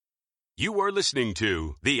You are listening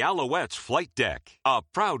to the Alouettes Flight Deck, a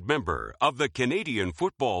proud member of the Canadian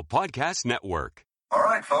Football Podcast Network. All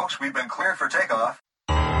right, folks, we've been cleared for takeoff.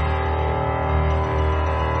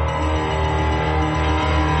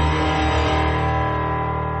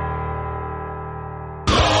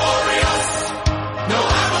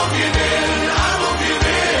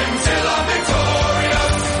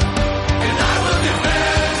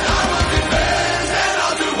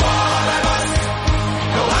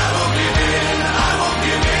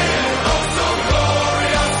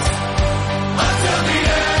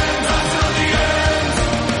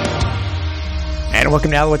 And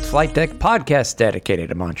welcome to Alouettes Flight Deck, podcast dedicated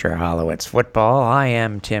to Montreal Alouettes football. I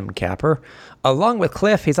am Tim Capper, along with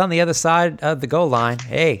Cliff. He's on the other side of the goal line.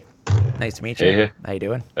 Hey, nice to meet you. Hey. How you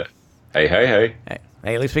doing? Hey. Hey,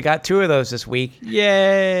 at least we got 2 of those this week.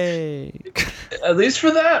 Yay! At least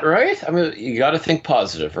for that, right? I mean, you got to think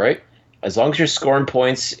positive, right? As long as you're scoring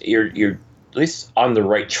points, you're at least on the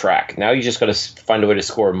right track. Now you just got to find a way to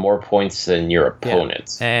score more points than your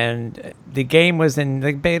opponents. Yeah. And the game was in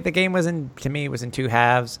to me, it was in 2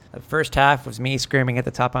 halves. The first half was me screaming at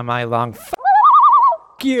the top of my lung, "F***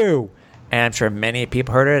 you!" And I'm sure many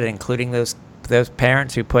people heard it, including those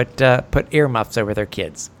parents who put earmuffs over their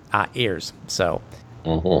kids' ears. So,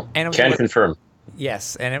 and can confirm.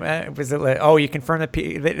 Yes, and it was like, oh, you confirm that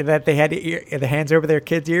they had the hands over their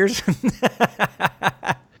kids' ears.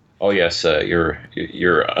 Oh yes, your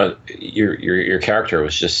character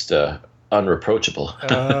was just unreproachable.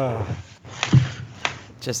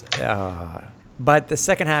 But the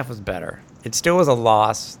second half was better. It still was a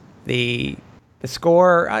loss. The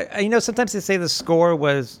score, sometimes they say the score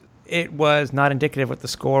was not indicative of what the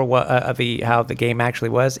score of how the game actually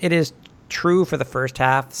was. It is true for the first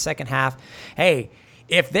half. The second half, hey,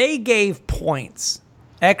 if they gave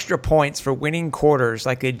extra points for winning quarters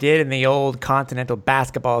like they did in the old Continental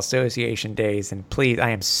Basketball Association days. And please,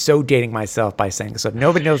 I am so dating myself by saying this. So if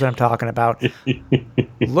nobody knows what I'm talking about,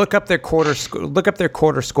 look up their quarter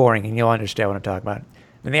scoring, and you'll understand what I'm talking about.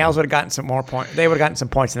 And the Owls would have gotten some more points. They would have gotten some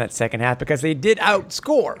points in that second half because they did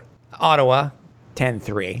outscore Ottawa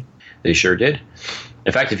 10-3. They sure did.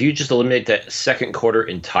 In fact, if you just eliminate that second quarter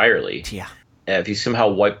entirely, if you somehow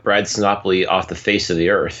wipe Brad Sinopoli off the face of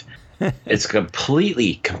the earth, it's a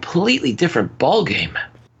completely different ball game.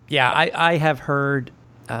 Yeah, I have heard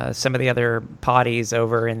some of the other potties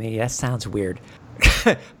over in the, that sounds weird,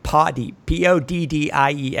 poddy,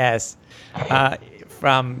 Poddies,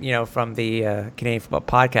 from the Canadian Football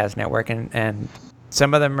Podcast Network, and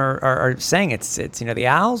some of them are saying it's the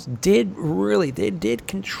Owls did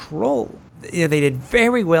control. They did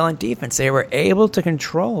very well in defense. They were able to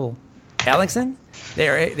control Ellingson.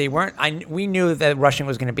 They weren't. We knew that rushing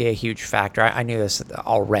was going to be a huge factor. I knew this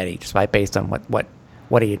already, just based on what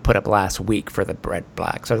he had put up last week for the Red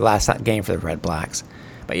Blacks, or the last game for the Red Blacks.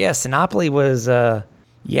 But yeah, Sinopoli was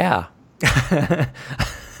Yeah,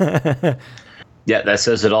 that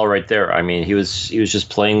says it all right there. I mean, he was just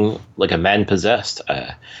playing like a man possessed.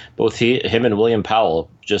 Both him and William Powell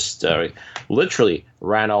just literally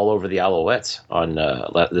ran all over the Alouettes on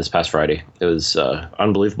this past Friday. It was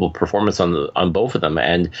unbelievable performance on both of them,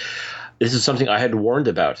 and this is something I had warned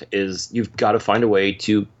about: is you've got to find a way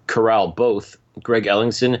to corral both Greg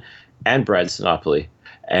Ellingson and Brad Sinopoli.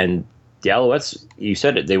 And the Alouettes, you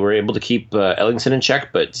said it, they were able to keep Ellingson in check,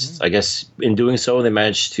 but I guess in doing so, they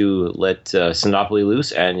managed to let Sinopoli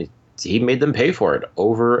loose, and he made them pay for it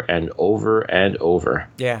over and over and over.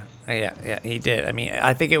 Yeah, he did. I mean,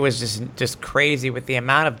 I think it was just crazy with the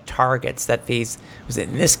amount of targets that was it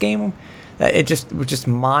in this game? It was just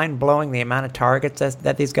mind-blowing, the amount of targets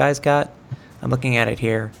that these guys got. I'm looking at it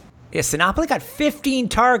here. Yeah, Sinopoli got 15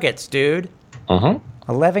 targets, dude.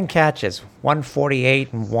 11 catches,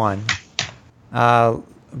 148 and 1.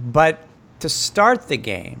 But to start the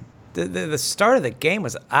game, the start of the game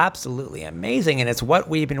was absolutely amazing, and it's what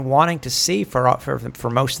we've been wanting to see for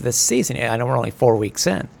most of this season. I know we're only 4 weeks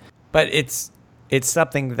in, but it's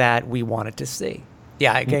something that we wanted to see.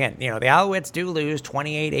 Yeah, again, the Alouettes do lose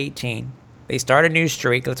 28-18. They start a new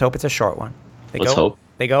streak. Let's hope it's a short one. Let's hope.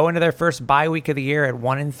 They go into their first bye week of the year at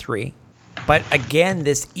 1-3. But again,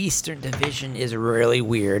 this Eastern Division is really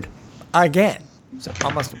weird. Again. So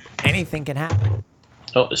almost anything can happen.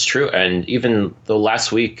 Oh, it's true. And even though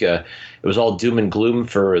last week it was all doom and gloom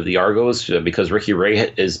for the Argos because Ricky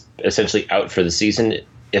Ray is essentially out for the season,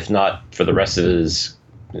 if not for the rest of his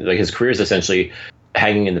career is essentially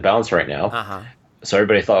hanging in the balance right now. So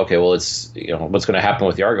everybody thought, okay, well, it's what's going to happen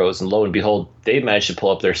with the Argos, and lo and behold, they managed to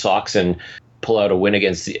pull up their socks and pull out a win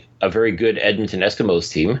against a very good Edmonton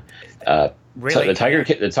Eskimos team. Really? So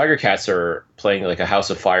the Tiger Cats are playing like a house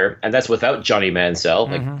of fire, and that's without Johnny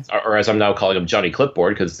Mansell, or as I'm now calling him, Johnny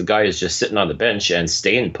Clipboard, because the guy is just sitting on the bench and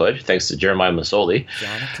staying put, thanks to Jeremiah Masoli.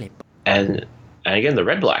 Johnny Clipboard. And again, the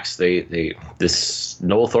Red Blacks, they this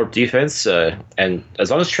Noel Thorpe defense, and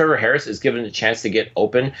as long as Trevor Harris is given a chance to get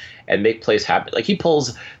open and make plays happen, like he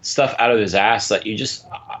pulls stuff out of his ass that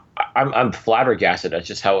I'm flabbergasted at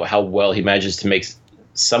just how well he manages to make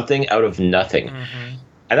something out of nothing.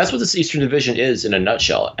 And that's what this Eastern Division is in a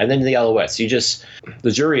nutshell. And then the Alouettes,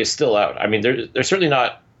 the jury is still out. I mean, they're certainly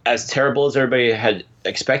not as terrible as everybody had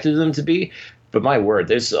expected them to be. But my word,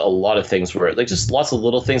 there's a lot of things where, like, just lots of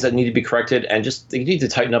little things that need to be corrected, and just they need to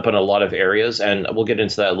tighten up on a lot of areas. And we'll get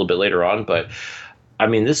into that a little bit later on. But I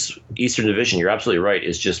mean, this Eastern Division, you're absolutely right,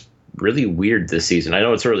 is just really weird this season. I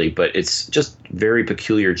know it's early, but it's just very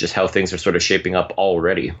peculiar just how things are sort of shaping up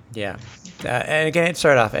already. Yeah. And again, it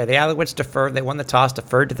started off. The Alouettes deferred. They won the toss,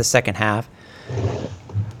 deferred to the second half.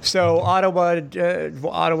 So Ottawa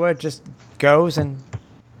just goes and,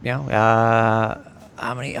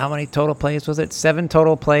 how many total plays was it? 7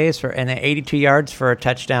 total plays and 82 yards for a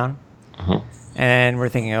touchdown. And we're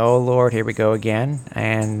thinking, oh Lord, here we go again.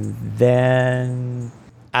 And then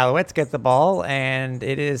Alouettes get the ball, and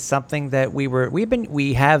it is something that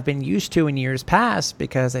we have been used to in years past,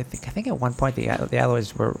 because I think at one point the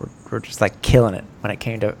Alouettes were just like killing it when it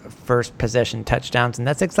came to first possession touchdowns, and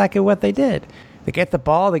that's exactly what they did. They get the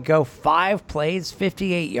ball, they go 5 plays,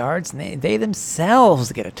 58 yards, and they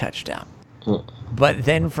themselves get a touchdown. But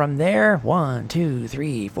then from there, 1, 2,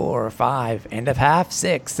 3, 4, 5, end of half,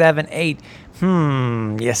 6, 7, 8.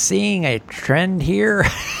 You seeing a trend here?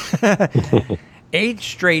 8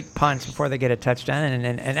 straight punts before they get a touchdown,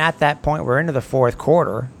 and at that point, we're into the fourth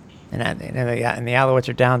quarter, and the Alouettes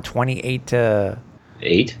are down 28 to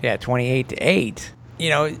 8. Yeah, 28 to 8.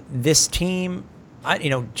 This team,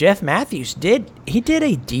 Jeff Matthews did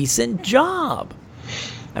a decent job.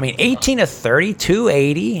 I mean, 18 to 30,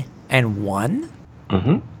 280, and 1.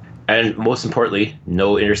 And most importantly,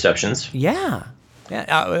 no interceptions. Yeah.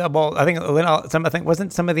 Yeah, well, I think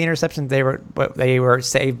wasn't some of the interceptions they were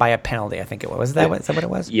saved by a penalty. I think it was. Is that what it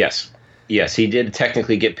was? Yes, he did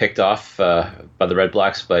technically get picked off by the Red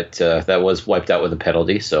Blacks, but that was wiped out with a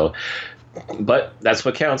penalty. So, but that's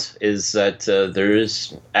what counts, is that there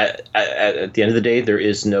is at the end of the day there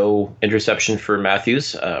is no interception for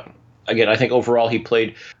Matthews. Again, I think overall he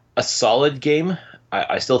played a solid game.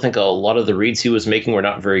 I still think a lot of the reads he was making were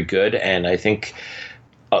not very good, and I think.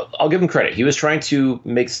 I'll give him credit. He was trying to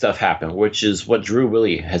make stuff happen, which is what Drew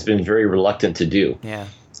Willie has been very reluctant to do. Yeah.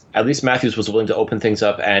 At least Matthews was willing to open things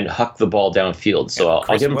up and huck the ball downfield. So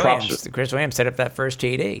I'll give him props. Chris Williams set up that first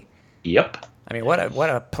TD. Yep. I mean, what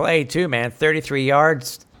a play too, man. 33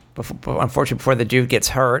 yards. Unfortunately, before the dude gets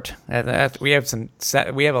hurt, we have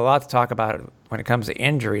a lot to talk about when it comes to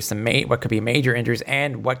injuries. What could be major injuries,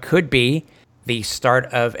 and what could be the start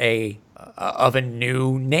of a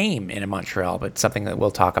new name in Montreal, but something that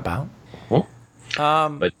we'll talk about.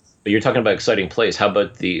 But you're talking about exciting plays. How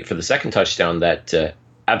about for the second touchdown, that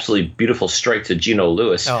absolutely beautiful strike to Geno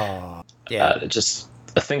Lewis? Oh, yeah, just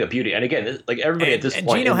a thing of beauty. And again, like everybody at this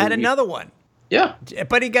point, Geno had another one. Yeah,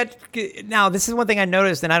 but he got. Now this is one thing I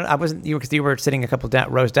noticed, and I wasn't because you were sitting a couple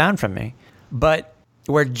rows down from me, but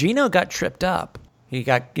where Geno got tripped up. He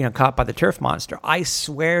got caught by the turf monster. I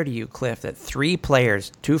swear to you, Cliff, that 3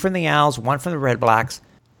 players, 2 from the Owls, 1 from the Red Blacks,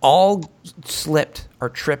 all slipped or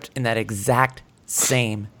tripped in that exact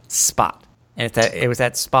same spot. And it was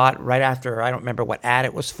that spot right after, I don't remember what ad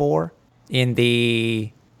it was for, in the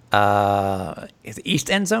East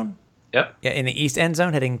End Zone? Yep. Yeah, in the East End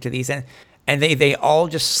Zone, heading to the East End. And they all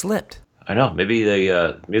just slipped. I know. Maybe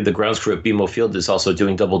the grounds crew at BMO Field is also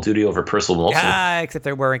doing double duty over Purcell Molson. Yeah, except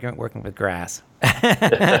they're working with grass.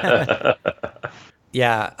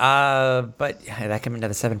 Yeah, but that came into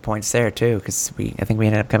the 7 points there too, because I think we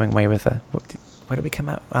ended up coming away with what did we come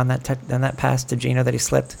out on that pass to Geno that he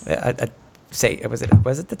slipped?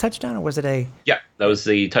 Was it the touchdown, or was it a? Yeah, that was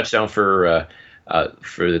the touchdown for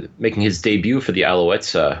making his debut for the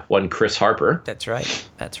Alouettes. One Chris Harper. That's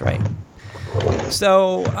right.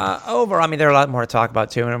 So overall, I mean, there are a lot more to talk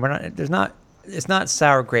about too, and it's not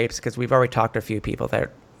sour grapes, because we've already talked to a few people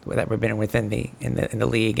that we've been within in the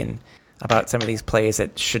league, and about some of these plays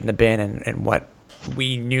that shouldn't have been, and what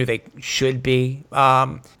we knew they should be.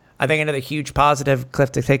 I think another huge positive,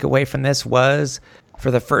 Cliff, to take away from this was,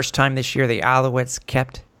 for the first time this year, the Alouettes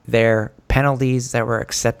kept their penalties that were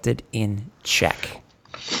accepted in check.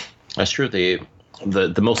 That's true. The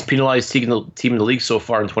most penalized team in the league so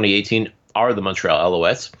far in 2018 are the Montreal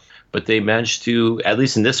Alouettes. but they managed to, at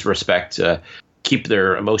least in this respect, keep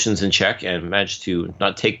their emotions in check and managed to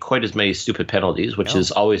not take quite as many stupid penalties, which is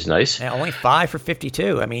always nice. Yeah, only 5 for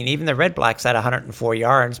 52. I mean, even the Red Blacks had 104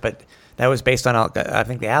 yards, but that was based on, I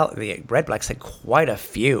think the Red Blacks had quite a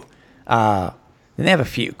few. They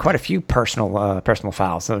have quite a few personal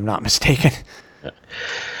fouls, if I'm not mistaken. Yeah.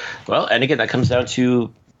 Well, and again, that comes down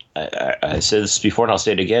to, I said this before and I'll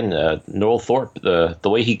say it again, Noel Thorpe, the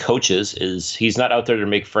way he coaches is he's not out there to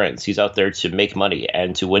make friends. He's out there to make money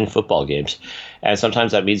and to win football games. And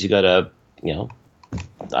sometimes that means you got to,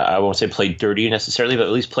 I won't say play dirty necessarily, but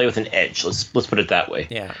at least play with an edge. Let's put it that way.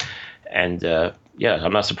 Yeah. And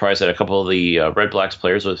I'm not surprised that a couple of the Red Blacks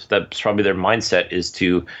players, that's probably their mindset is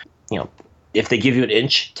to, if they give you an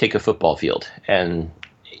inch, take a football field. And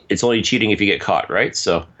it's only cheating if you get caught, right?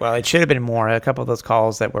 So, well, it should have been more. A couple of those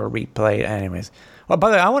calls that were replayed, anyways. Well, by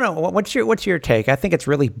the way, I want to. What's your take? I think it's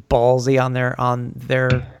really ballsy on their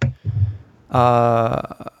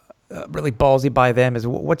really ballsy by them.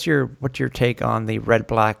 What's your take on the Red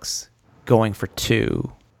Blacks going for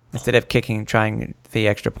 2 instead of trying the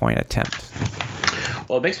extra point attempt?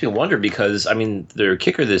 Well, it makes me wonder because, I mean, their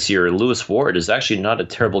kicker this year, Lewis Ward, is actually not a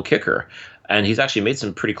terrible kicker. And he's actually made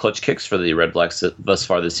some pretty clutch kicks for the Red Blacks thus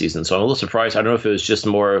far this season. So I'm a little surprised. I don't know if it was just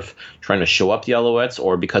more of trying to show up the Alouettes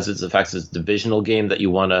or because it's the fact that it's a divisional game that you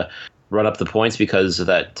want to run up the points because of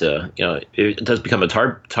that, it does become a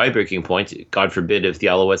tie-breaking point. God forbid if the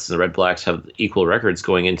Alouettes and the Red Blacks have equal records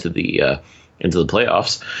going into the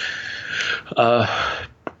playoffs.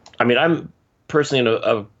 I mean, I'm personally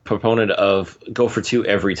a proponent of go for 2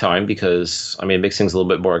 every time because, I mean, it makes things a little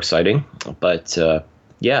bit more exciting. But,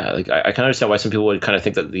 I can understand why some people would kind of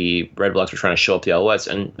think that the Red Blacks were trying to show up the Alouettes,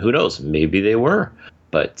 and who knows, maybe they were.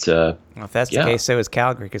 But well, if that's the case, so is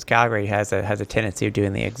Calgary, because Calgary has a tendency of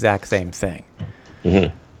doing the exact same thing.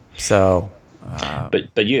 Mm-hmm. So,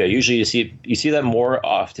 but usually you see that more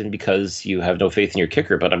often because you have no faith in your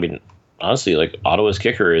kicker. But I mean, honestly, like Ottawa's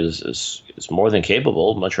kicker is more than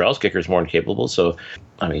capable. Montreal's kicker is more than capable. So,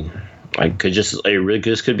 I mean, it really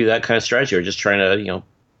just could be that kind of strategy, or just trying to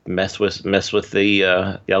mess with the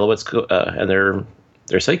Alouettes and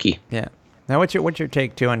their psyche. Yeah. Now, what's your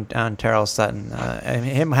take too on Terrell Sutton?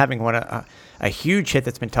 Him having won a huge hit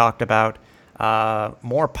that's been talked about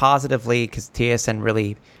more positively because TSN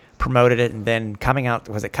really promoted it, and then coming out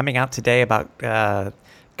today about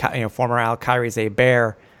former Al Kyrie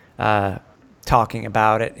Bear talking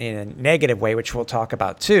about it in a negative way, which we'll talk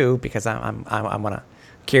about too, because I'm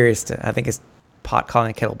curious to. I think it's pot calling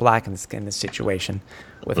a kettle black in this situation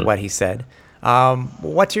with what he said.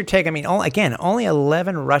 What's your take? I mean, only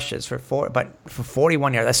 11 rushes for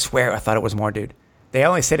 41 yards. I swear I thought it was more, dude. They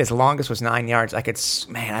only said his longest was 9 yards. I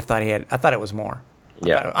thought it was more.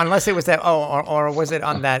 Yeah. Unless it was that. Or was it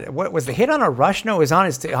on that? What was the hit on a rush? No, it was on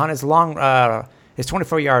his long his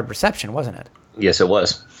 24-yard reception, wasn't it? Yes, it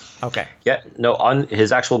was. Okay. Yeah. No, on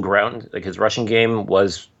his actual ground, like his rushing game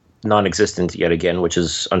was non-existent yet again, which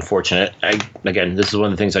is unfortunate. Again, this is one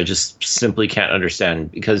of the things I just simply can't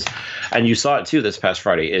understand because, and you saw it too this past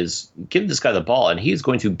Friday, is give this guy the ball and he's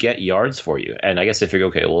going to get yards for you. And I guess they figure,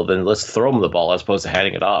 okay, well then let's throw him the ball as opposed to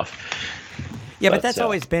handing it off. Yeah, but that's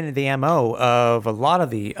always been the MO of a lot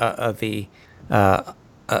of the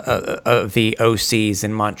OCs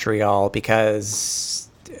in Montreal, because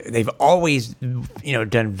they've always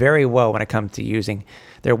done very well when it comes to using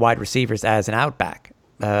their wide receivers as an outback.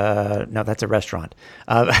 No, that's a restaurant.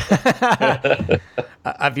 Of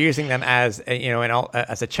using them as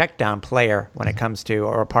as a check down player when it comes to,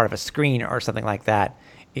 or a part of a screen or something like that.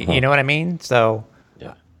 You know what I mean? So,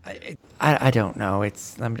 yeah. I don't know.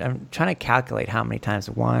 I'm trying to calculate how many times.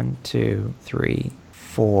 1, 2, 3,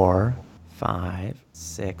 4, 5,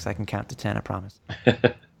 6. I can count to 10. I promise.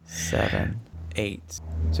 7, 8.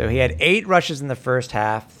 So he had 8 rushes in the first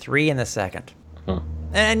half, 3 in the second.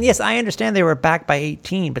 And yes, I understand they were back by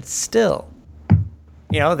 18, but still,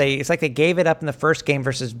 it's like they gave it up in the first game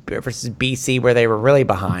versus BC, where they were really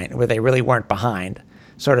behind, where they really weren't behind,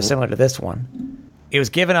 sort of similar to this one. It was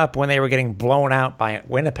given up when they were getting blown out by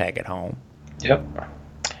Winnipeg at home. Yep.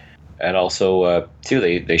 And also, too,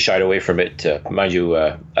 they shied away from it. Mind you,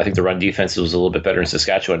 I think the run defense was a little bit better in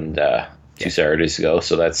Saskatchewan 2 Saturdays ago,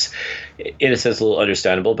 so that's, in a sense, a little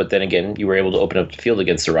understandable. But then again, you were able to open up the field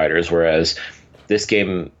against the Riders, whereas this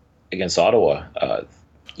game against Ottawa,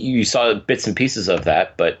 you saw bits and pieces of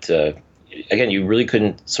that, but again, you really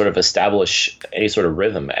couldn't sort of establish any sort of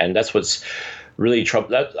rhythm, and that's what's really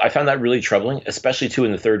I found that really troubling, especially too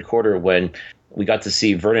in the third quarter when we got to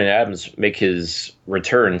see Vernon Adams make his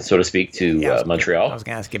return, so to speak, to Montreal. I was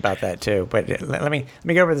going to ask you about that too, but let me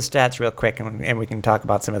go over the stats real quick, and we can talk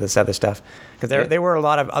about some of this other stuff, because there were a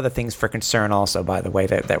lot of other things for concern also, by the way,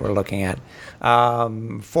 that we're looking at.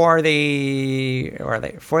 For the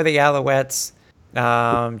Alouettes,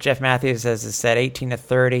 Jeff Matthews, as I said,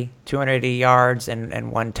 18-30, 280 yards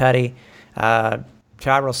and one tutty.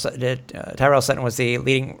 Tyrell Sutton was the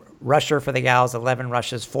leading rusher for the Owls, 11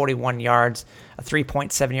 rushes, 41 yards, a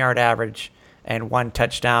 3.7 yard average, and one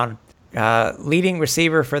touchdown. Leading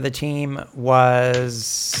receiver for the team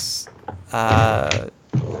was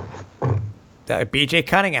B.J.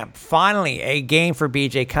 Cunningham. Finally, a game for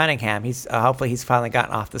B.J. Cunningham. Hopefully he's finally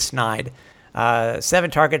gotten off the snide.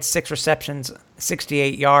 7 targets, 6 receptions,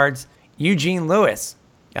 68 yards. Eugene Lewis,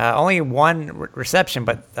 only 1 reception,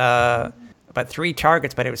 but 3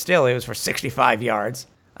 targets, but it was for 65 yards.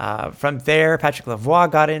 From there, Patrick Lavoie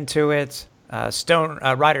got into it.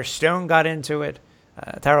 Ryder Stone got into it.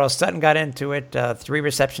 Tyrell Sutton got into it. 3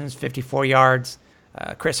 receptions, 54 yards.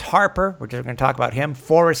 Chris Harper, we're just going to talk about him.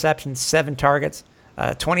 4 receptions, 7 targets,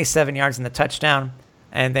 27 yards in the touchdown.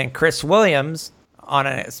 And then Chris Williams, on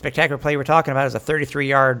a spectacular play we're talking about, is a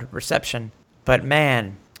 33-yard reception. But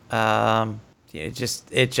man, the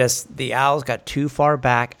Owls got too far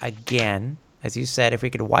back again. As you said, if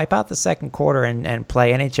we could wipe out the second quarter and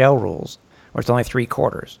play NHL rules, where it's only 3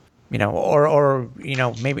 quarters, or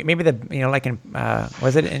maybe like in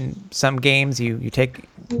was it in some games you take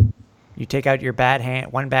out your bad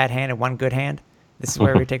hand, one bad hand and one good hand. This is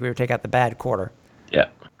where we would take out the bad quarter. Yeah.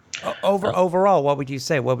 Overall, what would you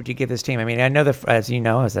say? What would you give this team? I mean, I know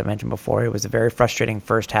as I mentioned before, it was a very frustrating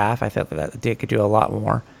first half. I felt that they could do a lot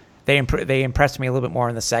more. They impressed me a little bit more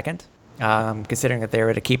in the second, considering that they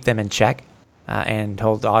were to keep them in check. And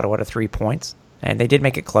hold Ottawa to 3 points, and they did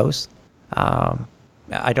make it close.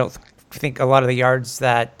 I don't think a lot of the yards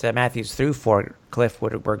that Matthews threw for Cliff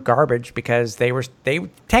were garbage, because they were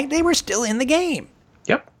still in the game.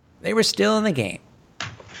 Yep, they were still in the game.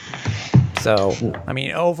 So, I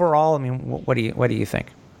mean, overall, what do you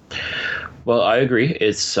think? Well, I agree.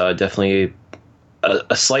 It's definitely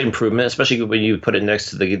a slight improvement, especially when you put it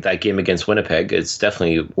next to that game against Winnipeg. It's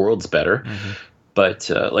definitely worlds better. Mm-hmm. But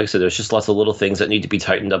like I said, there's just lots of little things that need to be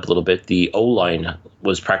tightened up a little bit. The O-line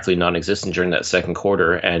was practically non-existent during that second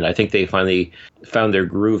quarter, and I think they finally found their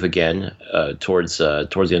groove again towards the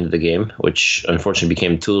end of the game, which unfortunately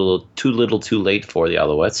became too little too late for the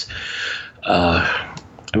Alouettes.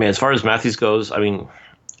 As far as Matthews goes,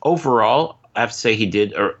 overall, I have to say he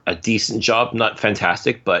did a decent job. Not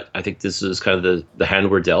fantastic, but I think this is kind of the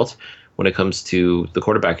hand we're dealt when it comes to the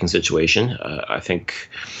quarterbacking situation. I think...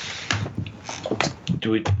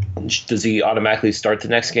 Does he automatically start the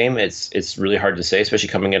next game? It's really hard to say, especially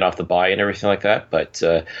coming in off the bye and everything like that. But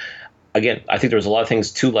again, I think there's a lot of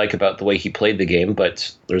things to like about the way he played the game, but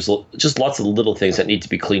there's just lots of little things that need to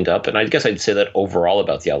be cleaned up. And I guess I'd say that overall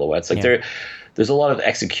about the Alouettes. There's a lot of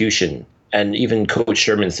execution. And even Coach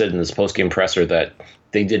Sherman said in this post-game presser that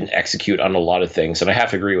they didn't execute on a lot of things. And I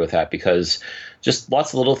have to agree with that, because just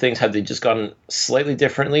lots of little things, had they just gone slightly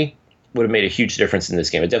differently, would have made a huge difference in this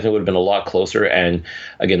game. It definitely would have been a lot closer. And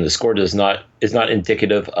again, the score is not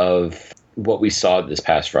indicative of what we saw this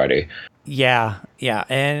past Friday. Yeah.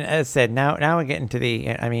 And as I said, now we're getting to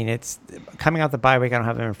it's coming out the bye week. I don't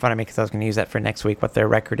have them in front of me because I was going to use that for next week, what their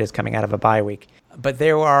record is coming out of a bye week. But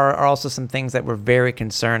there are also some things that were very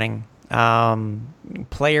concerning.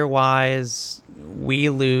 Player-wise, we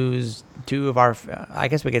lose two of our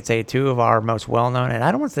most well-known, and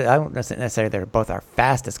I don't necessarily they're both our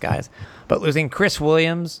fastest guys, but losing Chris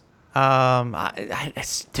Williams, I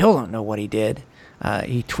still don't know what he did.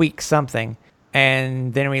 He tweaked something,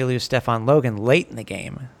 and then we lose Stefan Logan late in the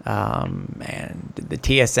game. And the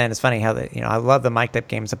TSN is funny how I love the mic'd up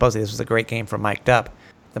game. Supposedly this was a great game for mic'd up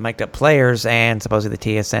players, and supposedly the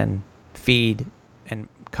TSN feed and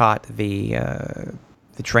caught the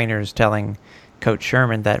trainers telling Coach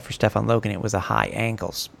Sherman that for Stefan Logan it was a high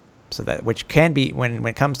ankles, so that, which can be, when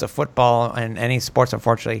it comes to football and any sports,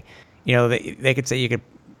 unfortunately, they could say you could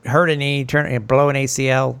hurt a knee, blow an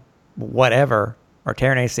ACL, whatever, or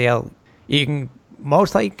tear an ACL. You can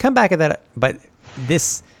most likely come back at that, but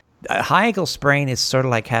this high ankle sprain is sort of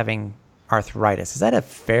like having arthritis. Is that a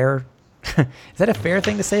fair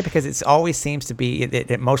thing to say? Because it always seems to be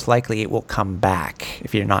that most likely it will come back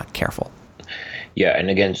if you're not careful. Yeah, and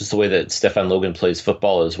again, just the way that Stefan Logan plays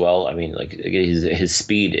football as well. His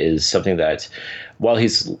speed is something that, while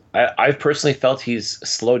I've personally felt he's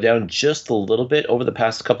slowed down just a little bit over the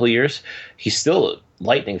past couple of years, he's still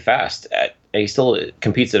lightning fast, and he still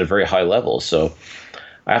competes at a very high level. So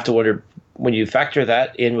I have to wonder, when you factor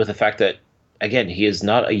that in with the fact that again, he is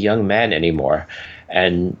not a young man anymore.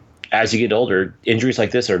 And as you get older, injuries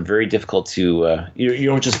like this are very difficult to you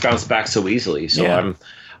don't just bounce back so easily. So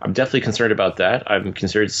I'm definitely concerned about that. I'm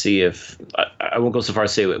concerned to see if I won't go so far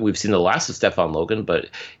as to say we've seen the last of Stefan Logan, but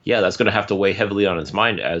yeah, that's going to have to weigh heavily on his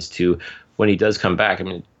mind as to when he does come back. I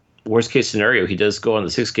mean, worst case scenario, he does go on the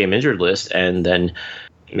 6-game injured list, and then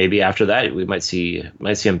maybe after that we might see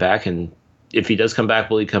him back. And if he does come back,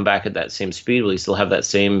 will he come back at that same speed? Will he still have that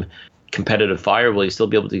same competitive fire? Will he still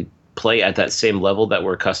be able to play at that same level that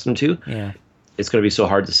we're accustomed to? Yeah, it's going to be so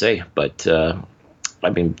hard to say, but. I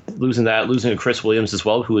mean, losing to Chris Williams as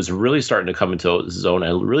well, who is really starting to come into his own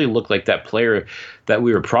and really looked like that player that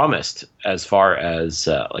we were promised as far as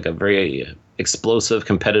like a very explosive,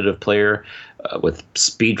 competitive player with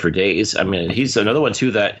speed for days. I mean, he's another one, too,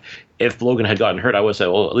 that if Logan had gotten hurt, I would say,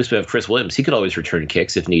 well, at least we have Chris Williams. He could always return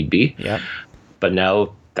kicks if need be. Yeah. But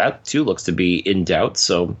now that, too, looks to be in doubt.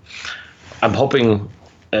 So I'm hoping,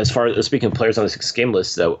 as far as speaking of players on the 6-game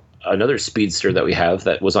list, that another speedster that we have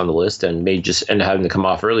that was on the list and may just end up having to come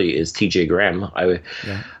off early is TJ Graham.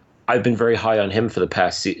 I've been very high on him for the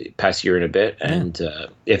past year and a bit, and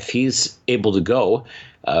if he's able to go,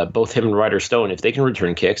 both him and Ryder Stone, if they can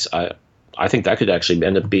return kicks, I think that could actually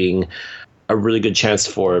end up being a really good chance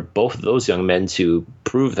for both of those young men to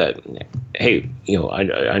prove that, hey,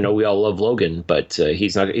 I know we all love Logan, but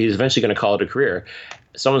he's eventually going to call it a career.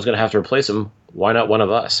 Someone's going to have to replace him. Why not one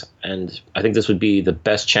of us? And I think this would be the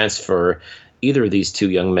best chance for either of these two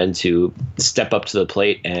young men to step up to the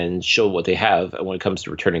plate and show what they have when it comes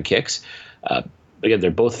to returning kicks. Again,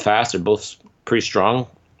 they're both fast. They're both pretty strong.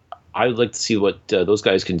 I would like to see what those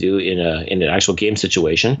guys can do in an actual game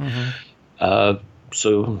situation. Mm-hmm.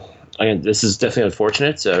 So again, this is definitely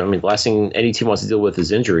unfortunate. I mean, the last thing any team wants to deal with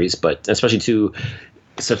is injuries, but especially to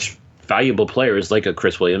such valuable players like a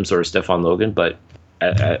Chris Williams or a Stefan Logan. But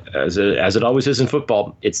as it always is in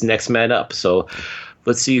football, it's next man up. So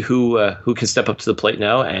let's see who can step up to the plate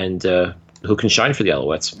now and who can shine for the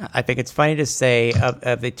Alouettes. I think it's funny to say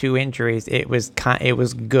of the two injuries, it was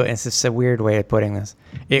good. It's just a weird way of putting this.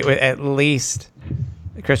 It was at least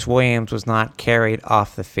Chris Williams was not carried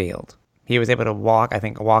off the field. He was able to walk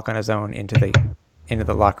on his own into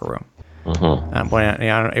the locker room.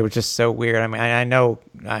 Mm-hmm. It was just so weird. I mean, I know,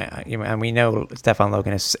 and we know Stefan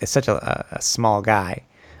Logan is such a small guy.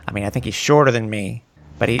 I mean, I think he's shorter than me,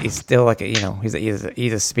 but he's still like he's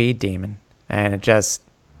a speed demon, and it just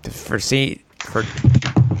for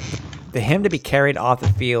him to be carried off the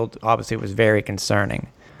field obviously was very concerning.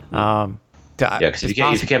 Because if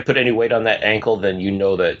you can't put any weight on that ankle, then you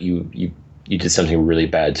know that you did something really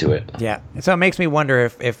bad to it. Yeah. So it makes me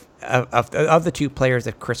wonder if of the two players,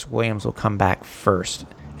 if Chris Williams will come back first.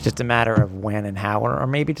 It's just a matter of when and how, or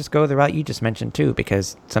maybe just go the route you just mentioned too,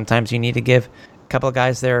 because sometimes you need to give a couple of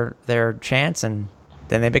guys their chance, and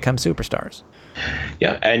then they become superstars.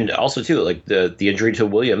 Yeah, and also too, like the injury to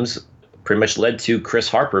Williams pretty much led to Chris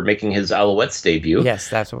Harper making his Alouettes debut. Yes,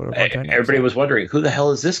 that's what we're going to do next. Everybody was wondering, who the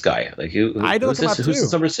hell is this guy? Like, who's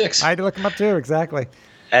this number 6? I had to look him up too, exactly.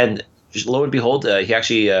 And lo and behold, he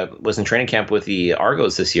actually was in training camp with the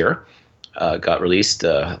Argos this year, got released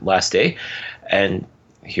last day, and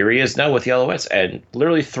here he is now with the Alouettes, and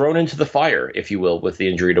literally thrown into the fire, if you will, with the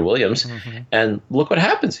injury to Williams. Mm-hmm. And look what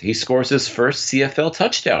happens. He scores his first CFL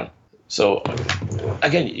touchdown. So,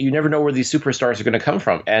 again, you never know where these superstars are going to come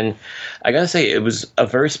from. And I got to say, it was a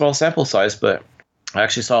very small sample size, but I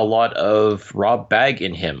actually saw a lot of Rob Bagg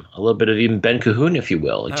in him, a little bit of even Ben Cahoon, if you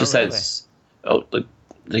will. It just says,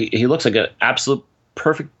 he looks like an absolute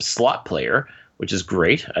perfect slot player, which is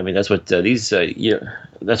great. I mean, that's what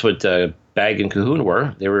that's what Bagg and Cahoon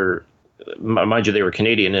were. They were, mind you, they were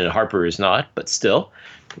Canadian, and Harper is not, but still,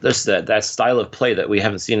 there's that style of play that we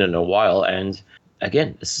haven't seen in a while. And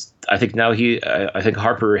again, I think now I think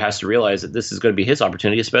Harper has to realize that this is going to be his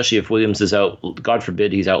opportunity, especially if Williams is out. God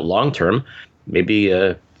forbid he's out long term. Maybe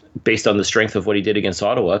based on the strength of what he did against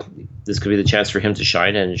Ottawa, this could be the chance for him to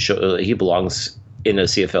shine and show he belongs in a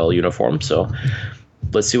CFL uniform. So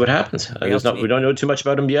let's see what happens. We don't know too much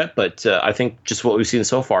about him yet, but I think just what we've seen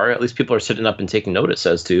so far, at least people are sitting up and taking notice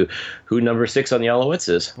as to who number 6 on the Alouettes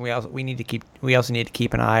is. We also need to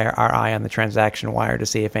keep our eye on the transaction wire to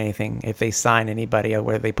see if they sign anybody or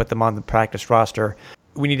whether they put them on the practice roster.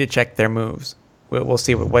 We need to check their moves. We'll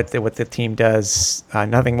see what the team does.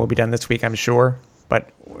 Nothing will be done this week, I'm sure, but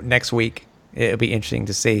next week it'll be interesting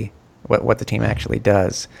to see what the team actually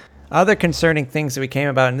does. Other concerning things that we came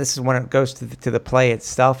about, and this is when it goes to the play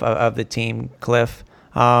itself of the team, Cliff.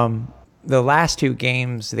 The last 2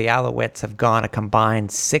 games, the Alouettes have gone a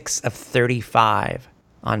combined 6 of 35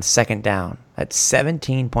 on second down. That's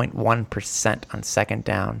 17.1% on second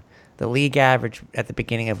down. The league average at the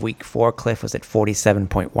beginning of week 4, Cliff, was at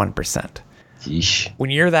 47.1%. Yeesh. When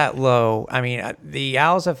you're that low, I mean, the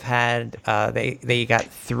Owls have had, they got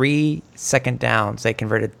 3 second downs. They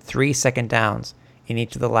converted 3 second downs in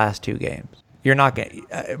each of the last 2 games. You're not going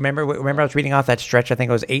to, remember I was reading off that stretch, I think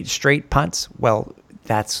it was 8 straight punts? Well,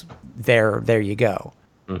 that's, there you go.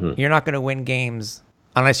 Mm-hmm. You're not going to win games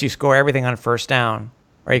unless you score everything on first down,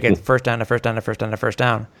 or you get first down to first down to first down to first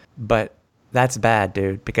down. But that's bad,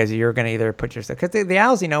 dude, because you're going to either put yourself, because the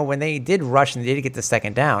Owls, when they did rush and they did get the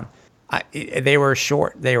second down, they were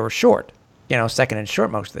short, second and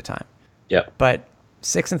short most of the time. Yeah. But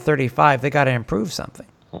 6 and 35, they got to improve something.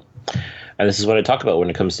 And this is what I talk about when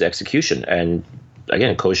it comes to execution. And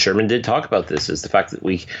again, Coach Sherman did talk about this, is the fact that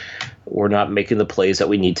we're not making the plays that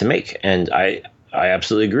we need to make. And I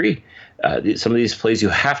absolutely agree. Some of these plays you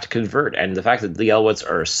have to convert, and the fact that the Alouettes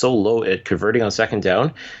are so low at converting on second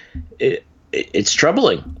down, it's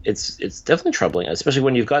troubling. It's definitely troubling, especially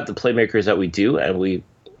when you've got the playmakers that we do,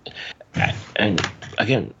 and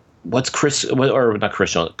again, what's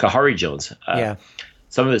Kahari Jones? Yeah,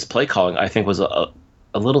 some of his play calling I think was a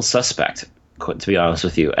little suspect, to be honest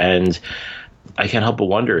with you, and I can't help but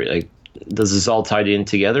wonder, like, does this all tied in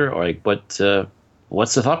together, or like what's the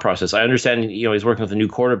thought process? I understand, he's working with a new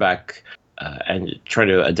quarterback and trying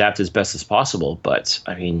to adapt as best as possible. But,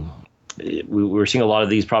 I mean, we were seeing a lot of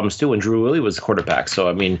these problems, too, when Drew Willie was the quarterback. So,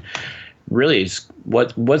 I mean, really,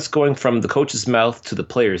 what's going from the coach's mouth to the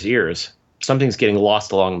player's ears, something's getting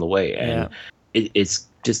lost along the way. And it's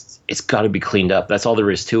got to be cleaned up. That's all there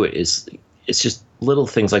is to it. It's just little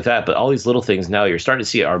things like that. But all these little things now you're starting to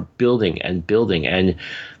see are building and building. And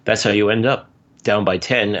that's how you end up down by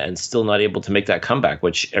 10 and still not able to make that comeback,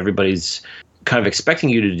 which everybody's kind of expecting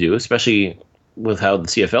you to do, especially with how the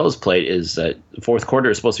CFL is played, is that the fourth quarter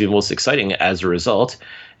is supposed to be most exciting as a result,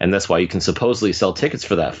 and that's why you can supposedly sell tickets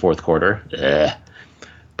for that fourth quarter.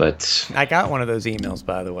 But I got one of those emails,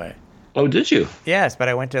 by the way. Oh, did you? Yes, but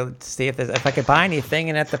I went to see if I could buy anything,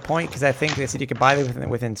 and at the point, because I think they said you could buy them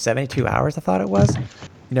within 72 hours, I thought it was.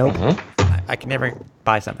 Nope. Mm-hmm. I can never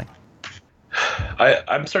buy something.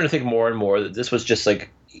 I'm starting to think more and more that this was just like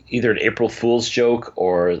either an April Fool's joke,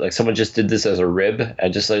 or like someone just did this as a rib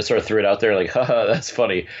and just like sort of threw it out there like, haha, that's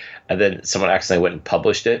funny. And then someone accidentally went and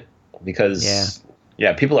published it because,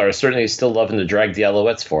 people are certainly still loving to drag the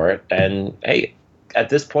Alouettes for it. And hey, at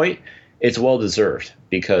this point, it's well deserved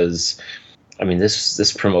because, I mean,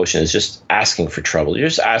 this promotion is just asking for trouble. You're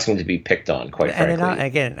just asking to be picked on, quite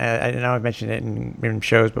frankly. And I know I've mentioned it in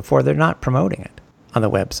shows before. They're not promoting it on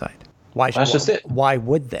the website. That's just it. Why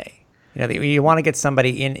would they? You want to get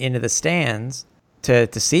somebody into the stands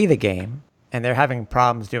to see the game, and they're having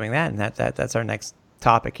problems doing that, and that's our next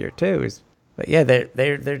topic here too. But yeah,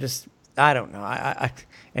 they're just, I don't know.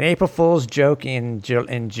 An April Fool's joke in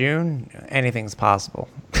June, anything's possible.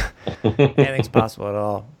 Anything's possible at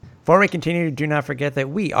all. Before we continue, do not forget that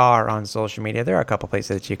we are on social media. There are a couple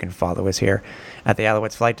places that you can follow us here at the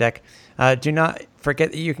Alouettes Flight Deck. Do not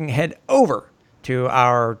forget that you can head over to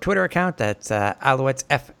our Twitter account. That's Alouettes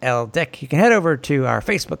FL Deck. You can head over to our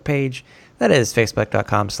Facebook page. That is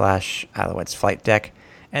facebook.com/Alouettes Flight Deck.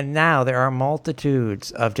 And now there are multitudes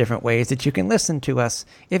of different ways that you can listen to us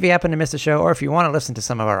if you happen to miss a show, or if you want to listen to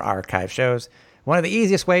some of our archive shows. One of the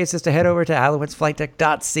easiest ways is to head over to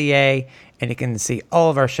alouettesflightdeck.ca, and you can see all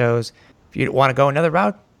of our shows. If you want to go another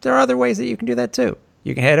route, there are other ways that you can do that too.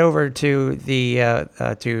 You can head over to the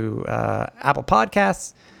Apple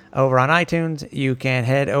Podcasts. Over on iTunes, you can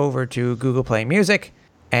head over to Google Play Music,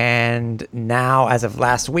 and now, as of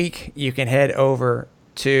last week, you can head over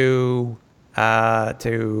to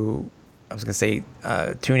TuneIn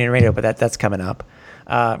Radio, but that's coming up,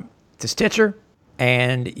 to Stitcher,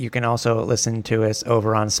 and you can also listen to us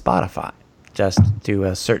over on Spotify. Just do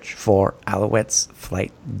a search for Alouettes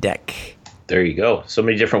Flight Deck. There you go. So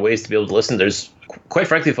many different ways to be able to listen. Quite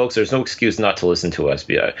frankly, folks, there's no excuse not to listen to us.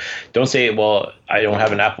 Don't say, well, I don't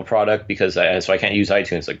have an Apple product so I can't use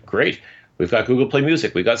iTunes. Like, great. We've got Google Play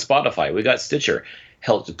Music. We've got Spotify. We've got Stitcher.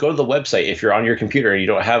 Hell, go to the website if you're on your computer and you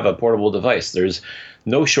don't have a portable device. There's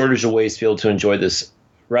no shortage of ways to be able to enjoy this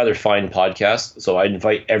rather fine podcast. So I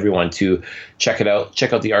invite everyone to check it out.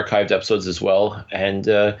 Check out the archived episodes as well. And,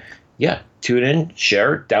 tune in,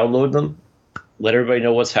 share, download them. Let everybody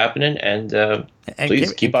know what's happening, and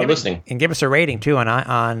please keep on listening. And give us a rating too on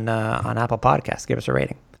Apple Podcasts. Give us a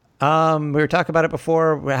rating. We were talking about it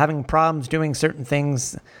before. We're having problems doing certain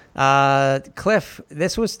things. Cliff,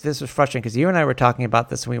 this was frustrating because you and I were talking about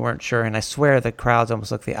this and we weren't sure. And I swear the crowds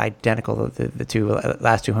almost look identical to the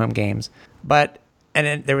last two home games. But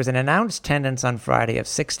then there was an announced attendance on Friday of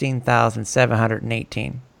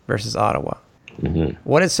 16,718 versus Ottawa. Mm-hmm.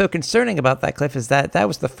 What is so concerning about that, Cliff, is that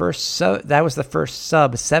was the first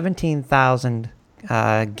sub 17,000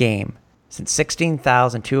 game since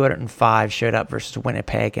 16,205 showed up versus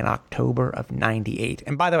Winnipeg in October of '98.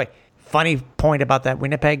 And by the way, funny point about that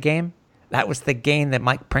Winnipeg game, that was the game that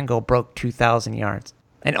Mike Pringle broke 2,000 yards,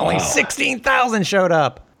 and only 16,000 showed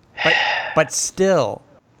up. But still,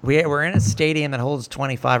 we're in a stadium that holds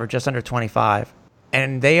 25 or just under 25,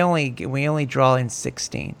 and we only draw in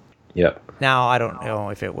 16. Yep. Now, I don't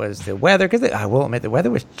know if it was the weather, because I will admit the weather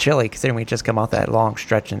was chilly considering we just come off that long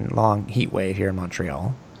stretch and long heat wave here in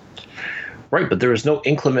Montreal. Right, but there was no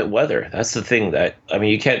inclement weather. That's the thing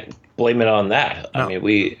you can't blame it on that. No. I mean,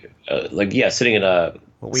 we,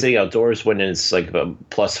 sitting outdoors when it's like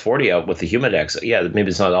plus 40 out with the humidex, maybe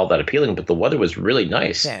it's not all that appealing, but the weather was really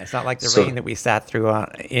nice. Yeah, it's not like the rain that we sat through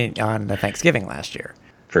on Thanksgiving last year.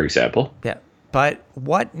 For example. Yeah. But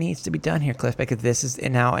what needs to be done here, Cliff? Because this is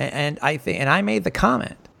now, and I made the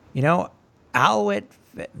comment, Alouette,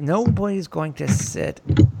 nobody's going to sit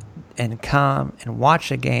and come and watch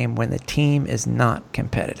a game when the team is not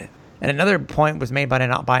competitive. And another point was made by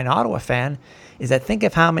an Ottawa fan is that think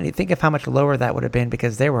of how much lower that would have been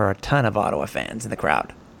because there were a ton of Ottawa fans in the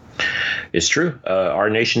crowd. It's true. Our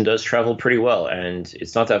nation does travel pretty well, and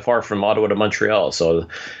it's not that far from Ottawa to Montreal, so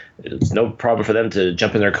it's no problem for them to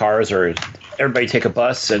jump in their cars or everybody take a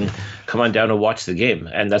bus and come on down and watch the game.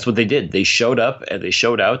 And that's what they did. They showed up and they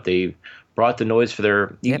showed out. They brought the noise for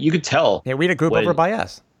their. You could tell. Yeah, we had a group over by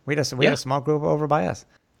us. We had a small group over by us.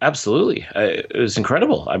 Absolutely, it was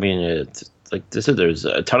incredible. I mean, it's like this. There's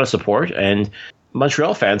a ton of support, and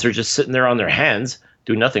Montreal fans are just sitting there on their hands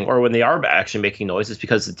doing nothing. Or when they are actually making noise, it's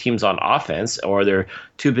because the team's on offense, or they're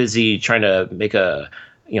too busy trying to make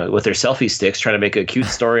with their selfie sticks, trying to make a cute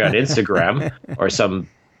story on Instagram or some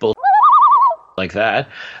bull like that.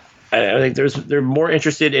 I think they're more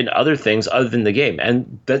interested in other things other than the game,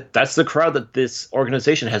 and that's the crowd that this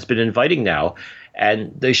organization has been inviting now,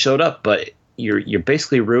 and they showed up. But you're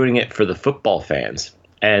basically ruining it for the football fans,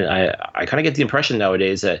 and I kind of get the impression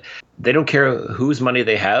nowadays that they don't care whose money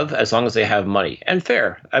they have as long as they have money. And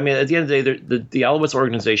fair. I mean, at the end of the day, the Alouettes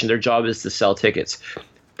organization, their job is to sell tickets.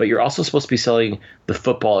 But you're also supposed to be selling the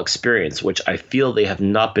football experience, which I feel they have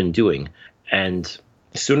not been doing. And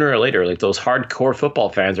sooner or later, like those hardcore football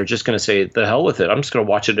fans are just going to say, the hell with it. I'm just going to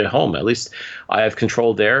watch it at home. At least I have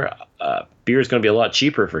control there. Beer is going to be a lot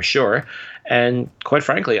cheaper for sure. And quite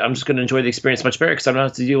frankly, I'm just going to enjoy the experience much better because I don't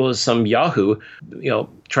have to deal with some Yahoo,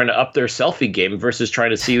 trying to up their selfie game versus trying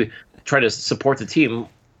to support the team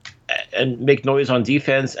and make noise on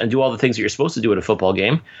defense and do all the things that you're supposed to do at a football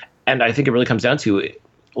game. And I think it really comes down to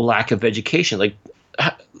lack of education. Like,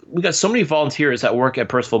 we got so many volunteers that work at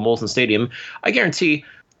Percival Molson Stadium. I guarantee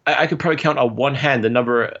I could probably count on one hand the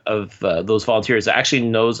number of those volunteers that actually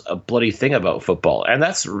knows a bloody thing about football. And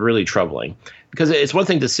that's really troubling because it's one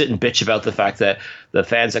thing to sit and bitch about the fact that the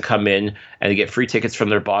fans that come in and they get free tickets from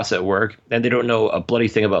their boss at work and they don't know a bloody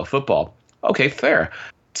thing about football. Okay, fair.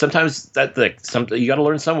 Sometimes you got to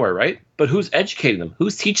learn somewhere, right? But who's educating them?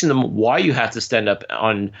 Who's teaching them why you have to stand up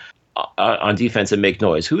on defense and make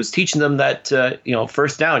noise? Who's teaching them that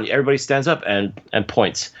first down everybody stands up and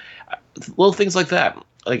points? Little things like that.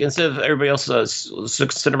 Like instead of everybody else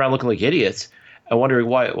sitting around looking like idiots and wondering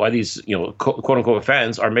why these quote unquote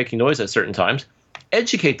fans are making noise at certain times,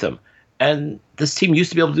 educate them. And this team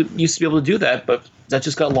used to be able to do that, but that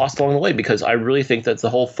just got lost along the way because I really think that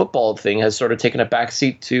the whole football thing has sort of taken a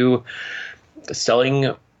backseat to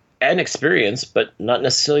selling an experience, but not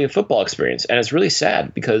necessarily a football experience. And it's really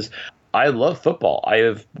sad because I love football. I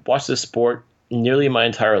have watched this sport nearly my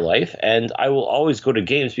entire life, and I will always go to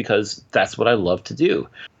games because that's what I love to do.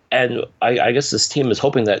 And I guess this team is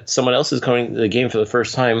hoping that someone else is coming to the game for the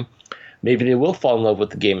first time. Maybe they will fall in love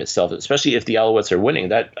with the game itself, especially if the Alouettes are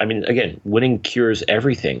winning. Again, winning cures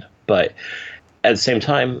everything. But at the same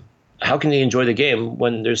time, how can they enjoy the game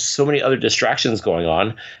when there's so many other distractions going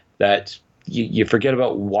on that you forget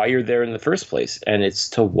about why you're there in the first place, and it's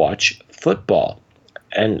to watch football.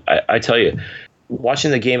 And I tell you,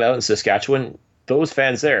 watching the game out in Saskatchewan, those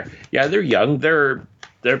fans there, they're young.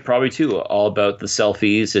 They're probably too all about the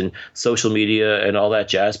selfies and social media and all that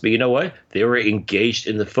jazz. But you know what? They were engaged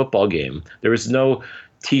in the football game. There was no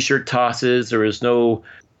T-shirt tosses. There was no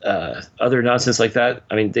other nonsense like that.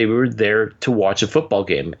 I mean, they were there to watch a football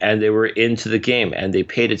game, and they were into the game, and they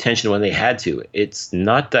paid attention when they had to. It's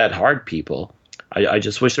not that hard, people. I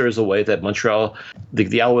just wish there was a way that Montreal, the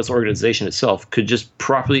Alouettes organization itself, could just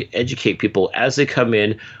properly educate people as they come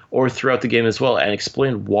in or throughout the game as well and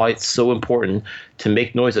explain why it's so important to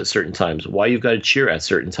make noise at certain times, why you've got to cheer at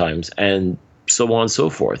certain times, and so on and so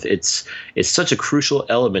forth. It's such a crucial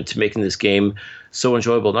element to making this game so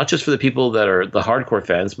enjoyable, not just for the people that are the hardcore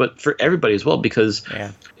fans, but for everybody as well. Because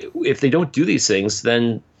if they don't do these things,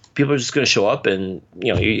 then people are just going to show up, and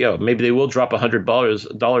maybe they will drop $100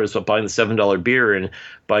 by buying the $7 beer and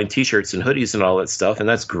buying T-shirts and hoodies and all that stuff, and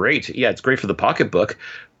that's great. Yeah, it's great for the pocketbook,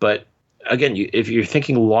 but again, if you're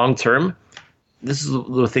thinking long term, this is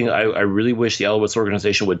the thing I really wish the Alouettes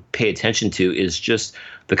organization would pay attention to, is just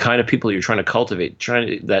the kind of people you're trying to cultivate,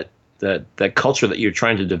 that culture that you're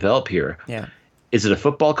trying to develop here. Yeah. Is it a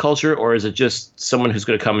football culture, or is it just someone who's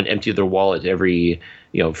going to come and empty their wallet every,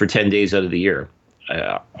 for 10 days out of the year?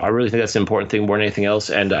 I really think that's the important thing more than anything else,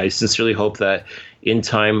 and I sincerely hope that in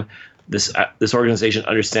time this organization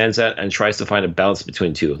understands that and tries to find a balance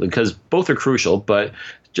between two, because both are crucial, but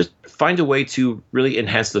just find a way to really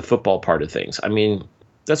enhance the football part of things. I mean,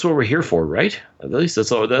 that's what we're here for, right? At least that's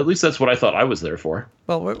what I thought I was there for.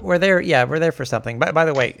 Well, we're there. Yeah, we're there for something. By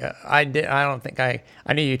the way, I don't think I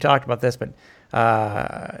knew you talked about this, but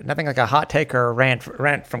nothing like a hot take or a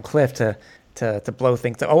rant from Cliff to blow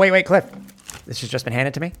things. Oh wait, Cliff, this has just been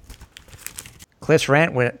handed to me. Cliff's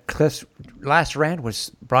last rant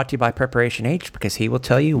was brought to you by Preparation H, because he will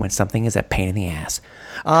tell you when something is a pain in the ass.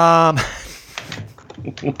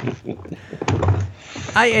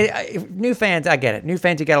 New fans, I get it. New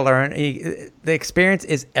fans, you got to learn. The experience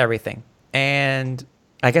is everything. And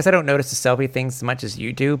I guess I don't notice the selfie things as much as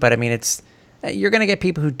you do, but I mean, you're going to get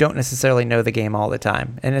people who don't necessarily know the game all the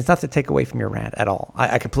time. And it's not to take away from your rant at all.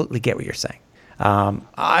 I completely get what you're saying.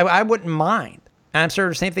 I wouldn't mind. And I'm sure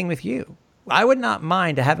the same thing with you. I would not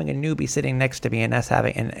mind having a newbie sitting next to me and us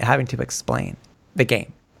having to explain the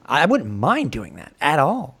game. I wouldn't mind doing that at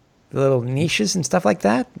all. The little niches and stuff like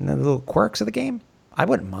that, and the little quirks of the game, I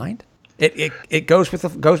wouldn't mind. It goes with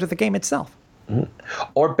the game itself.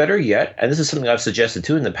 Mm-hmm. Or better yet, and this is something I've suggested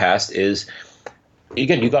too in the past, is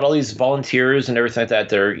again, you got all these volunteers and everything like that.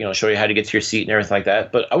 They're show you how to get to your seat and everything like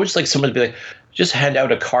that. But I would just like someone to be like, just hand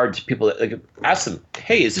out a card to people that ask them,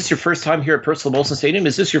 hey, is this your first time here at Percival Molson Stadium?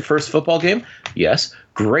 Is this your first football game? Yes,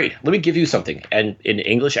 great. Let me give you something, and in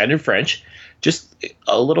English and in French. Just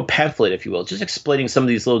a little pamphlet, if you will, just explaining some of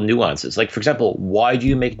these little nuances. Like, for example, why do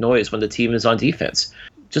you make noise when the team is on defense?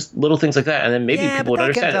 Just little things like that, and then maybe people would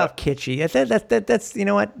understand. Yeah, but that comes off kitschy. That's you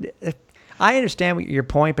know what? I understand your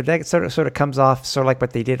point, but that sort of comes off sort of like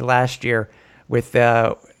what they did last year with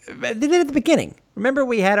they did at the beginning. Remember,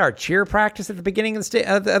 we had our cheer practice at the beginning of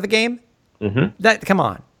the game. Mm-hmm. Come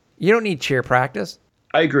on, you don't need cheer practice.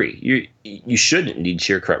 I agree. You shouldn't need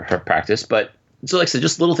cheer practice, but. So like I said,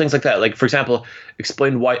 just little things like that. Like, for example,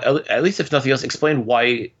 explain why, at least if nothing else, explain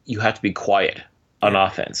why you have to be quiet on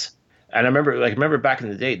offense. And I remember back in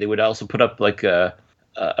the day, they would also put up like a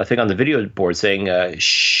thing on the video board saying,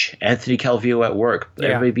 shh, Anthony Calvillo at work.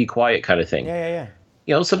 Everybody be quiet kind of thing. Yeah.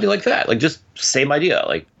 Something like that. Like, just same idea.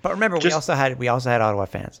 Like, but remember, we also had Ottawa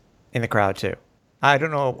fans in the crowd too. I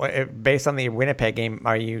don't know, based on the Winnipeg game,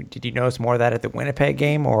 did you notice more of that at the Winnipeg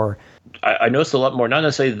game, or? I noticed a lot more, not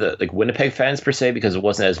necessarily the Winnipeg fans per se, because it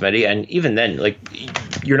wasn't as many. And even then,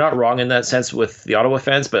 you're not wrong in that sense with the Ottawa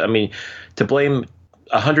fans, but I mean, to blame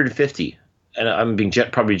 150, and I'm being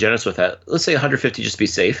probably generous with that. Let's say 150 just to be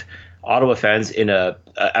safe. Ottawa fans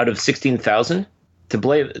out of 16,000 to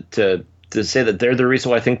blame to say that they're the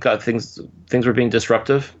reason why I think things were being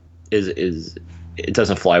disruptive is it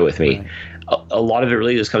doesn't fly with me. Right. A lot of it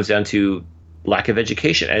really just comes down to lack of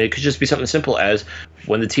education, and it could just be something simple as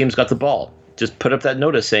when the team's got the ball, just put up that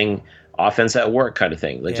notice saying offense at work kind of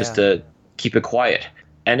thing, just to keep it quiet.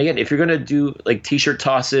 And again, if you're going to do like T-shirt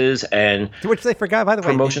tosses and which they forgot, by the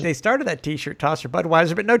way, they started that T-shirt toss for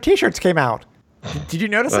Budweiser, but no T-shirts came out. Did you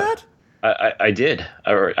notice that? I did.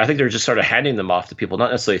 Or I think they're just sort of handing them off to people,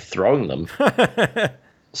 not necessarily throwing them.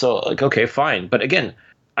 So okay, fine. But again,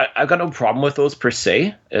 I've got no problem with those per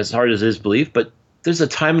se, as hard as it is to believe, but there's a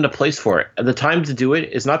time and a place for it. And the time to do it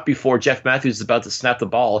is not before Jeff Matthews is about to snap the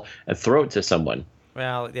ball and throw it to someone.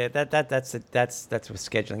 Well, yeah, that's with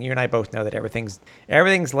scheduling. You and I both know that everything's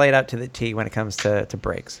laid out to the T when it comes to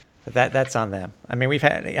breaks. But that's on them. I mean,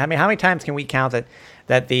 how many times can we count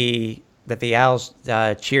that the Owls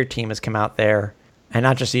cheer team has come out there, and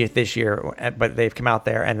not just this year, but they've come out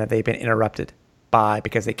there and that they've been interrupted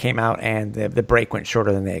because they came out and the break went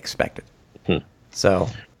shorter than they expected. So,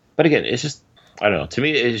 but again, it's just, I don't know. To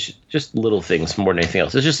me, it's just little things more than anything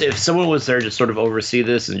else. It's just if someone was there to sort of oversee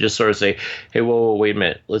this and just sort of say, "Hey, whoa, wait a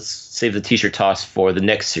minute, let's save the T-shirt toss for the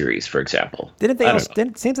next series," for example.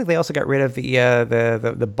 It seems like they also got rid of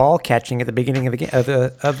the ball catching at the beginning of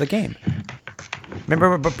the game.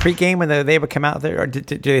 Remember pregame when they would come out there? Or do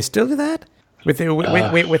they still do that with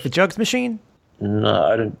the jugs machine? No,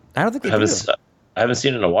 I don't think they do. I haven't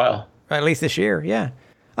seen it in a while. Or at least this year, yeah.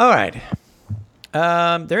 All right.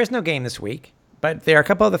 There is no game this week, but there are a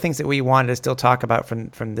couple other things that we wanted to still talk about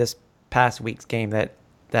from this past week's game that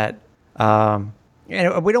we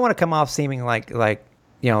don't want to come off seeming like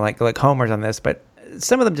homers on this, but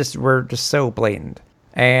some of them were just so blatant,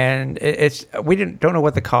 and we don't know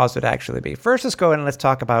what the cause would actually be. First, let's go in and let's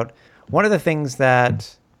talk about one of the things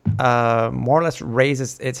that more or less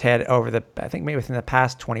raises its head I think maybe within the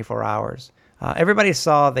past 24 hours. Everybody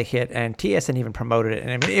saw the hit, and TSN even promoted it,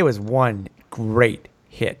 and I mean, it was one great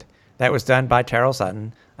hit that was done by Terrell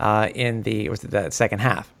Sutton in the second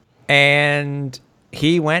half. And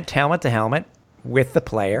he went helmet to helmet with the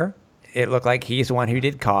player. It looked like he's the one who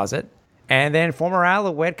did cause it. And then former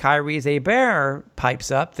Alouette Kyrie Zaber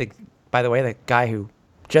pipes up, by the way, the guy who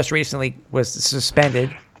just recently was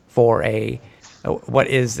suspended for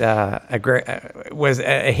was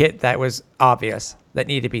a hit that was obvious that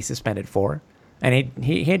needed to be suspended for. And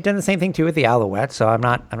he had done the same thing too with the Alouettes, so I'm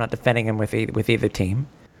not defending him with either team.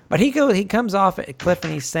 But he comes off at Cliff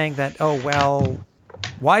and he's saying that, oh well,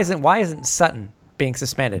 why isn't Sutton being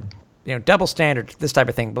suspended? Double standard, this type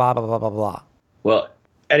of thing, blah blah blah blah blah. Well,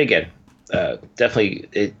 and again, definitely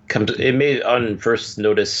it may on first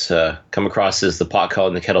notice come across as the pot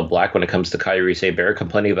calling the kettle black when it comes to Kyrie Saber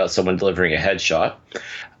complaining about someone delivering a headshot.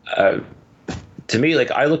 To me, like,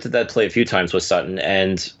 I looked at that play a few times with Sutton,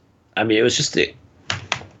 and I mean, it was just it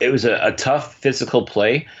was a tough physical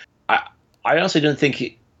play. I honestly didn't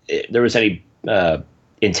think there was any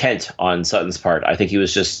intent on Sutton's part. I think he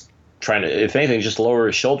was just trying to, if anything, just lower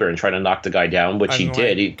his shoulder and trying to knock the guy down, which he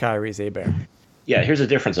did. Kyrie's Zaber. Yeah, here's the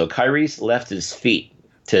difference though. Kyrie's left his feet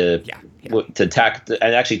to attack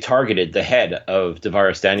and actually targeted the head of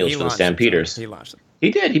Devaris Daniels for the Stampeders. He launched it. He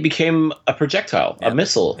did. He became a projectile, a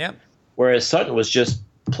missile. Yep. Whereas Sutton was just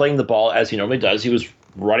playing the ball as he normally does. He was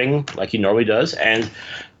running like he normally does, and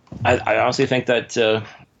I honestly think that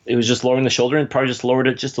it was just lowering the shoulder and probably just lowered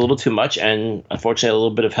it just a little too much, and unfortunately a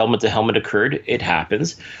little bit of helmet to helmet occurred. It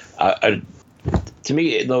happens. To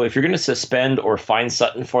me, though, if you're going to suspend or fine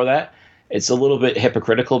Sutton for that, it's a little bit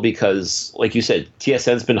hypocritical because, like you said,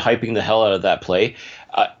 TSN's been hyping the hell out of that play.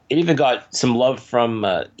 It even got some love from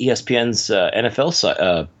ESPN's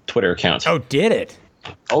NFL Twitter account. Oh, did it?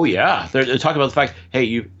 Oh yeah, they're talking about the fact,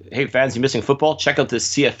 hey fans, you missing football? Check out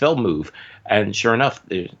this CFL move. And sure enough,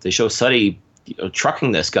 they show Sutty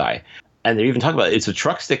trucking this guy, and they're even talking about it's a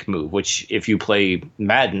truck stick move. Which, if you play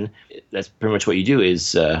Madden, that's pretty much what you do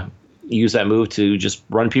is use that move to just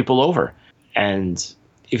run people over. And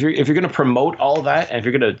if you're going to promote all that, and if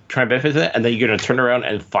you're going to try and benefit that, and then you're going to turn around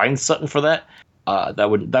and find Sutton for that, that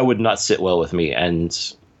would not sit well with me.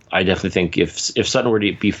 And I definitely think if Sutton were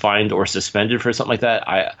to be fined or suspended for something like that,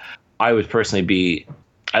 I would personally be.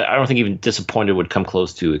 I don't think even disappointed would come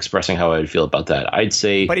close to expressing how I would feel about that. I'd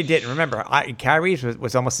say, but he didn't. Remember, Kyrie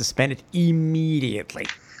was almost suspended immediately.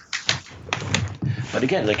 But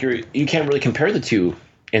again, like you can't really compare the two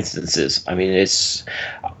instances. I mean,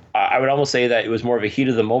 I would almost say that it was more of a heat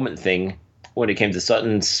of the moment thing when it came to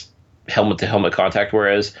Sutton's helmet to helmet contact.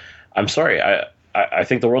 Whereas, I'm sorry, I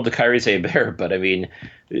think the world of Kyrie Saber, but I mean,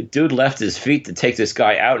 dude left his feet to take this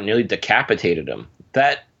guy out and nearly decapitated him.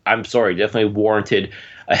 That, I'm sorry, definitely warranted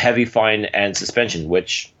a heavy fine and suspension,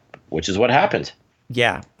 which is what happened.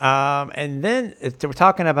 Yeah. And then we're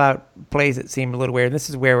talking about plays that seem a little weird. This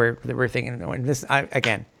is where we're thinking, and this,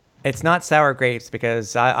 again, it's not sour grapes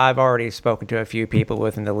because I've already spoken to a few people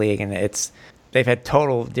within the league, and they've had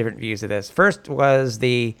total different views of this. First was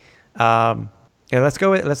the let's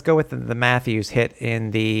go with the Matthews hit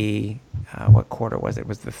in the what quarter was it?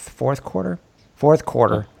 Was the fourth quarter? Fourth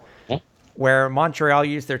quarter, where Montreal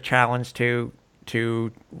used their challenge to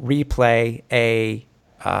replay a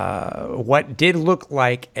what did look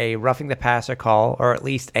like a roughing the passer call, or at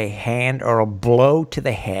least a hand or a blow to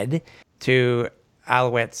the head to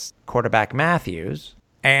Alouettes quarterback Matthews.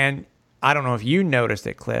 And I don't know if you noticed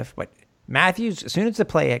it, Cliff, but Matthews, as soon as the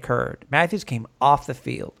play occurred, Matthews came off the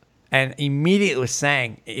field and immediately was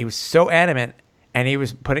saying, he was so adamant, and he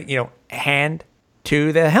was putting, hand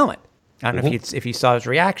to the helmet. I don't know if you saw his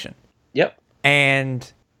reaction. Yep.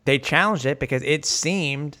 And they challenged it because it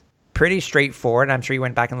seemed pretty straightforward. I'm sure you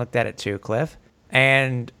went back and looked at it too, Cliff.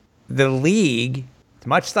 And the league, as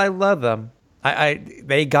much as I love them,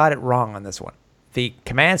 they got it wrong on this one. The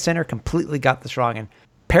command center completely got this wrong. And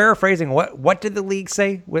paraphrasing, what did the league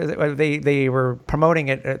say? They were promoting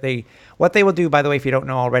it. What they will do, by the way, if you don't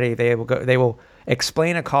know already, they will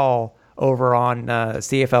explain a call over on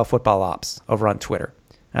CFL Football Ops over on Twitter.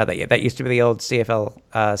 That used to be the old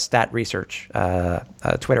CFL Stat Research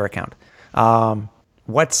Twitter account.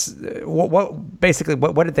 what basically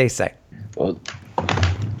what did they say? Well,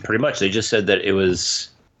 pretty much they just said that it was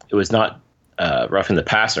not roughing the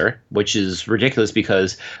passer, which is ridiculous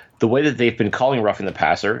because the way that they've been calling roughing the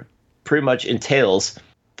passer pretty much entails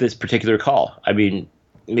this particular call. I mean,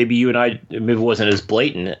 maybe it wasn't as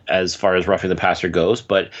blatant as far as roughing the passer goes,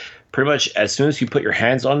 but pretty much as soon as you put your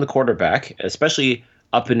hands on the quarterback, especially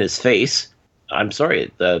up in his face, I'm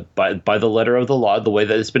sorry, by the letter of the law, the way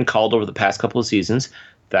that it's been called over the past couple of seasons,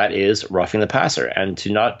 that is roughing the passer. And to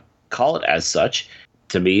not call it as such,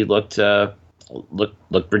 to me, looked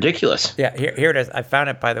ridiculous. Yeah, here it is. I found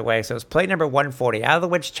it, by the way. So it's play number 140.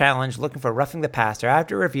 Alouettes challenge looking for roughing the passer.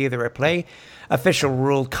 After review, the replay official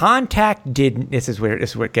ruled contact didn't. This is where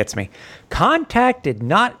it gets me. Contact did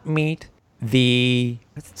not meet the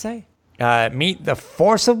what's it say? Meet the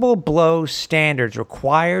forcible blow standards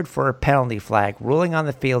required for a penalty flag. Ruling on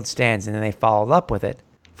the field stands, and then they followed up with it.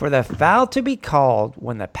 For the foul to be called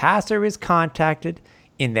when the passer is contacted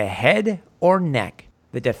in the head or neck,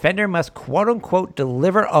 the defender must quote-unquote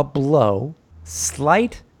deliver a blow.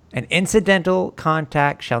 Slight and incidental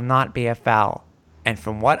contact shall not be a foul. And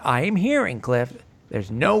from what I am hearing, Cliff,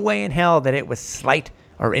 there's no way in hell that it was slight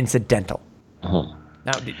or incidental. Uh-huh.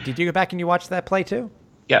 Now, did you go back and you watch that play too?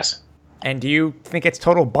 Yes. And do you think it's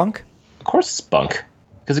total bunk? Of course it's bunk.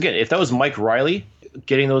 Because again, if that was Mike Riley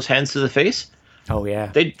getting those hands to the face, oh yeah,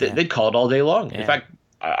 they'd call it all day long. Yeah. In fact,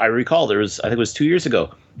 I recall I think it was 2 years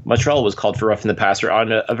ago, Montreal was called for roughing the passer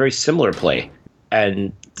on a very similar play.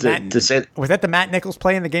 And to say, was that the Matt Nichols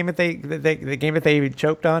play in the game that they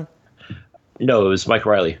choked on? No, it was Mike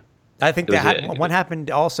Riley. I think one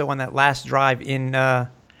happened also on that last drive in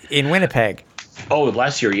Winnipeg. Oh,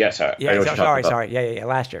 last year, yes. Sorry. Yeah,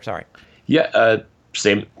 last year. Sorry. Yeah,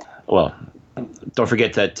 same. Well, don't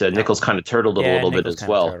forget that Nichols kind of turtled a little bit as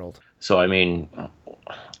well. Turtled. So I mean,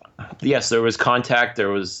 yes, there was contact. There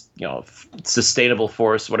was sustainable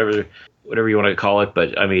force, whatever you want to call it.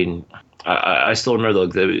 But I mean, I still remember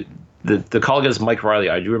the call against Mike Riley.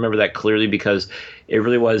 I do remember that clearly because it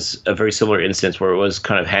really was a very similar instance where it was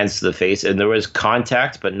kind of hands to the face, and there was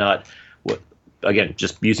contact, but not. Again,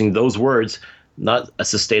 just using those words, not a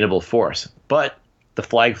sustainable force. But the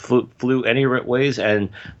flag flew any ways, and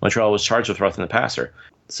Montreal was charged with roughing the passer.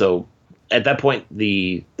 So at that point,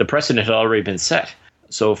 the precedent had already been set.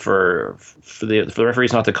 So for the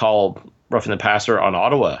referees not to call roughing the passer on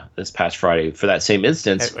Ottawa this past Friday for that same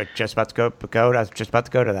instance, I was just about to go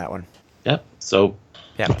to that one. Yeah. So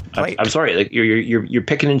yeah, I'm sorry. Like you're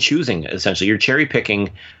picking and choosing essentially. You're cherry picking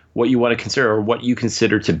what you want to consider or what you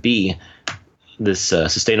consider to be this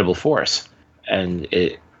sustainable force, and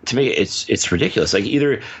to me it's ridiculous. Like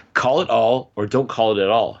either call it all or don't call it at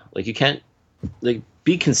all. Like you can't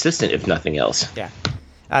be consistent if nothing else. Yeah.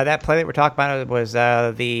 That play that we're talking about was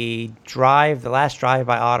the last drive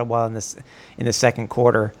by Ottawa in the second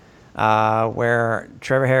quarter, where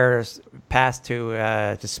Trevor Harris passed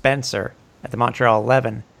to Spencer at the Montreal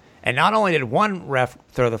 11, and not only did one ref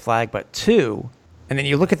throw the flag, but two. And then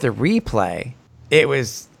you look at the replay, it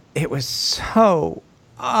was so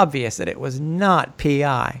obvious that it was not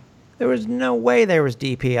PI. There was no way there was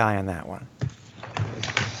DPI on that one.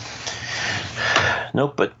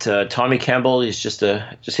 Nope, but Tommy Campbell is just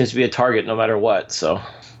seems to be a target no matter what. So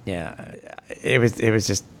yeah, it was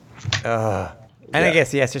just. And I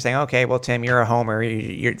guess yes, you're saying okay, well Tim, you're a homer.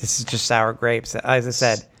 This is just sour grapes. As I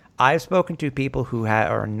said, I've spoken to people who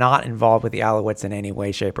are not involved with the Alouettes in any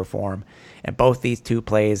way, shape, or form, and both these two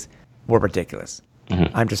plays were ridiculous.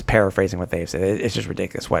 Mm-hmm. I'm just paraphrasing what they've said. It's just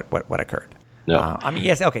ridiculous what occurred. No. I mean,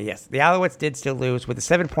 yes. The Alouettes did still lose. With the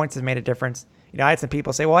 7 points has made a difference. I had some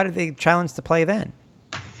people say, well, why did they challenge the play then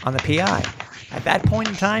on the PI? At that point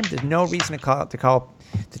in time, there's no reason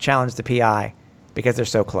to challenge the PI because they're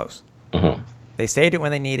so close. Mm-hmm. They saved it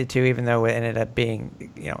when they needed to, even though it ended up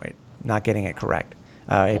being, not getting it correct,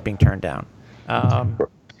 it being turned down.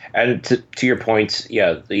 And to your point,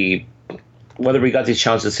 yeah, whether we got these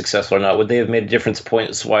challenges successful or not, would they have made a difference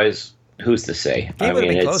points-wise? Who's to say? Game would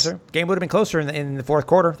have been closer. Game would have been closer in the fourth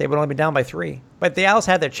quarter. They would only been down by 3. But the Owls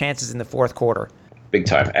had their chances in the fourth quarter. Big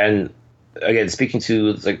time. And again, speaking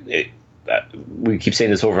to we keep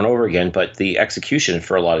saying this over and over again, but the execution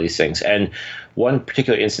for a lot of these things. And one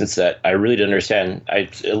particular instance that I really didn't understand, I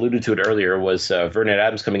alluded to it earlier, was Vernon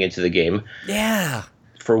Adams coming into the game. Yeah.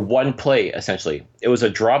 For one play, essentially. It was a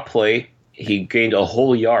drop play. He gained a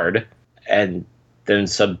whole yard and then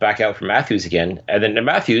subbed back out for Matthews again. And then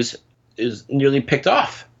Matthews is nearly picked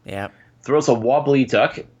off. Yeah. Throws a wobbly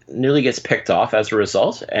duck, nearly gets picked off as a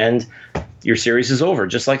result, and your series is over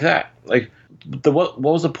just like that. Like, what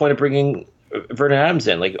was the point of bringing Vernon Adams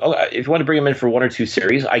in. Like, oh, if you want to bring him in for 1 or 2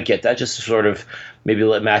 series, I get that, just to sort of maybe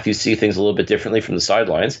let Matthews see things a little bit differently from the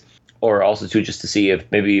sidelines, or also too just to see if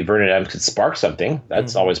maybe Vernon Adams could spark something.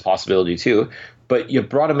 That's always a possibility too. But you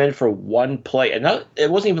brought him in for one play, and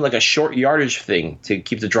it wasn't even like a short yardage thing to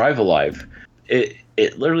keep the drive alive.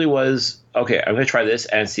 It literally was, okay, I'm going to try this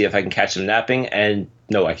and see if I can catch him napping, and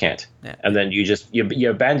no, I can't. Yeah. And then you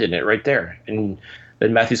abandon it right there. And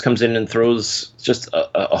then Matthews comes in and throws just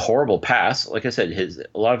a horrible pass. Like I said,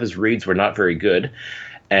 a lot of his reads were not very good.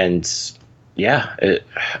 And yeah,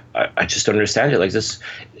 I just don't understand it. Like this,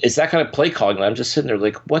 it's that kind of play calling. I'm just sitting there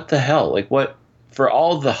like, what the hell? Like what, for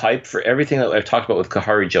all the hype, for everything that I've talked about with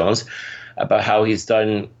Kahari Jones, about how he's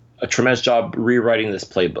done a tremendous job rewriting this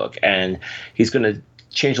playbook, and he's going to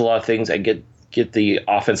change a lot of things and get the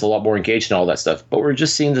offense a lot more engaged and all that stuff. But we're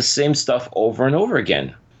just seeing the same stuff over and over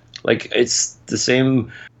again. Like, it's the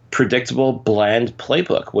same predictable, bland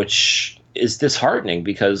playbook, which is disheartening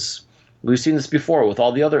because we've seen this before with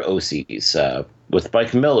all the other OCs, with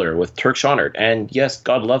Mike Miller, with Turk Schonert, and yes,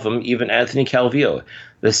 God love him, even Anthony Calvillo.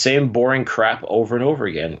 The same boring crap over and over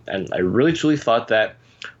again. And I really, truly thought that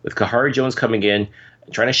with Kahari Jones coming in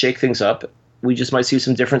and trying to shake things up, we just might see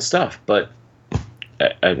some different stuff. But,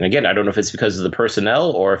 and again, I don't know if it's because of the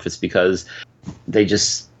personnel or if it's because they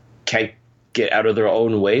just can't get out of their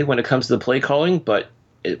own way when it comes to the play calling, but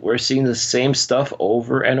we're seeing the same stuff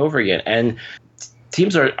over and over again, and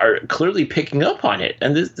teams are clearly picking up on it.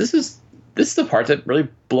 And this is the part that really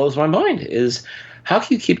blows my mind, is how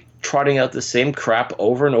can you keep trotting out the same crap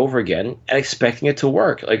over and over again and expecting it to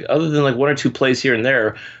work? Like, other than like 1 or 2 plays here and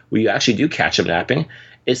there where you actually do catch them napping,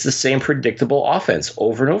 it's the same predictable offense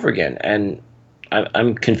over and over again, and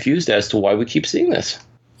I'm confused as to why we keep seeing this.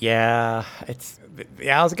 Yeah,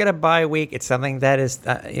 the Owls get a bye week. It's something that is,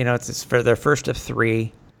 it's for their first of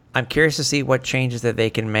 3. I'm curious to see what changes that they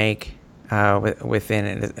can make within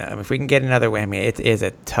it. If we can get another way, I mean, it is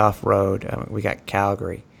a tough road. We got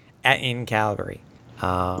Calgary, in Calgary.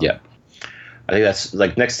 Yeah, I think that's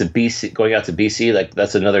like next to BC, going out to BC. Like,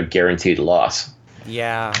 that's another guaranteed loss.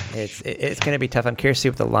 Yeah, it's going to be tough. I'm curious to see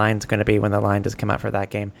what the line's going to be when the line does come out for that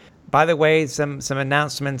game. By the way, some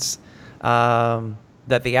announcements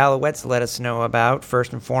that the Alouettes let us know about.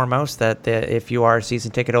 First and foremost, that if you are a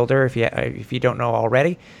season ticket holder, if you don't know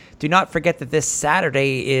already, do not forget that this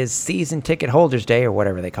Saturday is Season Ticket Holders Day, or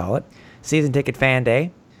whatever they call it, Season Ticket Fan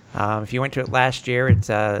Day. If you went to it last year, it's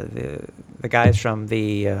the guys from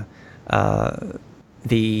the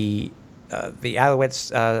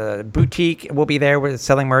Alouettes boutique will be there with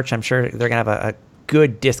selling merch. I'm sure they're gonna have a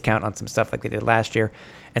good discount on some stuff like they did last year,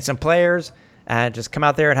 and some players. Just come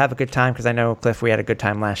out there and have a good time, because I know, Cliff, we had a good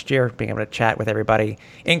time last year being able to chat with everybody,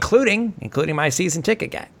 including my season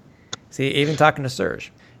ticket guy. See, even talking to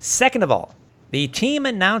Serge. Second of all, the team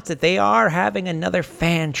announced that they are having another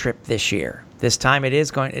fan trip this year. This time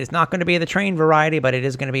it's not going to be the train variety, but it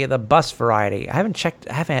is going to be the bus variety. I haven't checked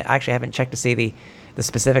to see the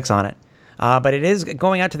specifics on it. But it is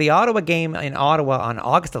going out to the Ottawa game in Ottawa on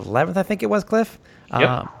August 11th, I think it was, Cliff.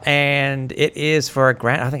 Yep. And it is for a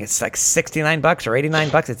grant. I think it's like $69 or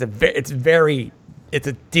 $89. It's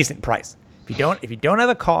a decent price. If you don't have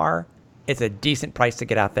a car, it's a decent price to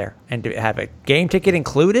get out there, and to have a game ticket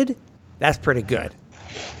included. That's pretty good.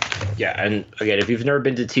 Yeah, and again, if you've never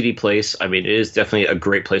been to TD Place, I mean, it is definitely a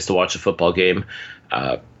great place to watch a football game.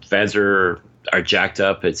 Fans are jacked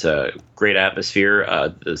up. It's a great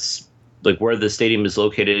atmosphere. Where the stadium is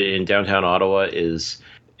located in downtown Ottawa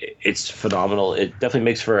it's phenomenal. It definitely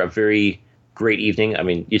makes for a very great evening. I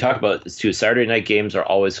mean, you talk about this too. Saturday night games are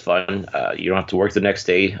always fun. You don't have to work the next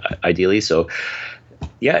day, ideally. So,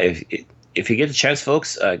 yeah, if you get the chance,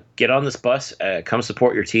 folks, get on this bus, come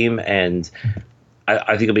support your team, and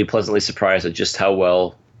I think you'll be pleasantly surprised at just how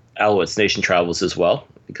well Alouettes Nation travels as well.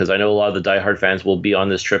 Because I know a lot of the diehard fans will be on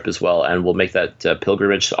this trip as well, and will make that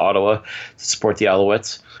pilgrimage to Ottawa to support the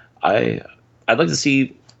Alouettes. I'd like to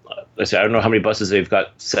see. I don't know how many buses they've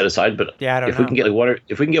got set aside, but if we can get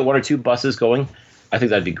if we can get 1 or 2 buses going, I think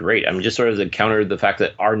that'd be great. I mean, just sort of to counter the fact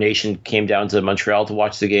that our nation came down to Montreal to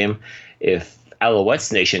watch the game. If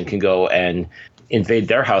Alouettes Nation can go and invade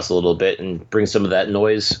their house a little bit and bring some of that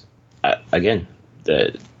noise, again,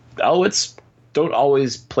 the Alouettes don't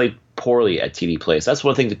always play poorly at TD Place. That's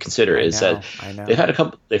one thing to consider. I know. They've had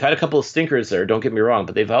a couple of stinkers there. Don't get me wrong,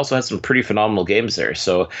 but they've also had some pretty phenomenal games there.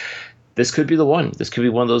 So this could be the one. This could be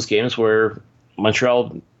one of those games where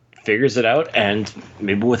Montreal figures it out, and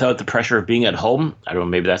maybe without the pressure of being at home. I don't know.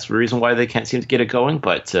 Maybe that's the reason why they can't seem to get it going.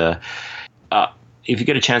 But if you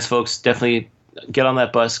get a chance, folks, definitely get on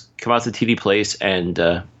that bus, come out to TD Place, and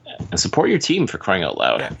And support your team, for crying out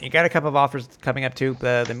loud. Yeah, you got a couple of offers coming up too.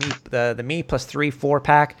 The me plus 3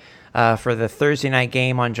 4-pack for the Thursday night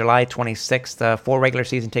game on July 26th. 4 regular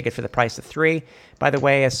season tickets for the price of 3. By the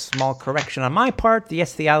way, a small correction on my part. The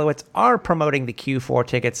Alouettes are promoting the Q4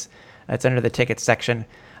 tickets. It's under the tickets section.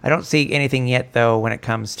 I don't see anything yet, though, when it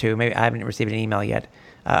comes to, maybe I haven't received an email yet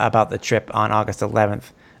about the trip on August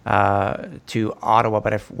 11th to Ottawa.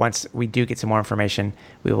 But if once we do get some more information,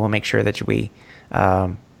 we will make sure that we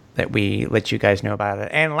let you guys know about it.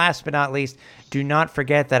 And last but not least, do not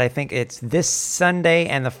forget that I think it's this Sunday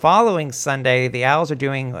and the following Sunday, the Owls are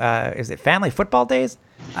doing, is it Family Football Days?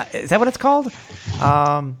 Is that what it's called?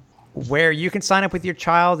 Where you can sign up with your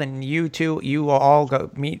child, and you will all go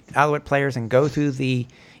meet Alouette players and go through the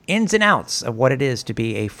ins and outs of what it is to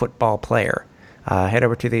be a football player. Head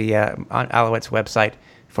over to the Alouettes website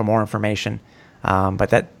for more information. But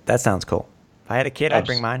that sounds cool. If I had a kid, I'd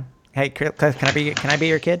bring mine. Hey, Cliff, can I be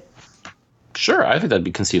your kid? Sure, I think that'd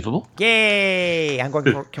be conceivable. Yay! Can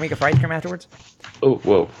we go for ice cream afterwards? Oh,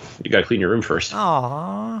 whoa. You gotta clean your room first.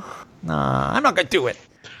 Aw. Nah, I'm not gonna do it.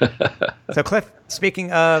 So, Cliff,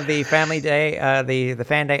 speaking of the family day, the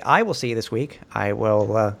fan day, I will see you this week. I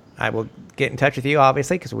will get in touch with you,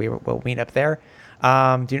 obviously, because we'll meet up there.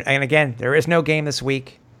 And again, there is no game this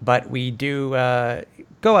week, but we do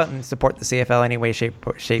go out and support the CFL any way,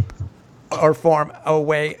 shape or form a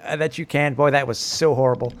way that you can. Boy, that was so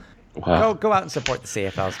horrible. Wow. Go out and support the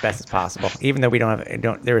CFL as best as possible, even though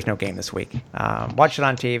there is no game this week. Watch it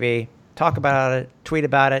on TV, talk about it, tweet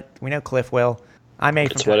about it. We know Cliff will. I may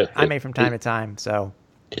from time to time. So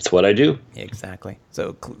it's what I do. Exactly.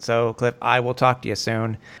 So Cliff, I will talk to you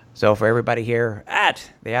soon. So for everybody here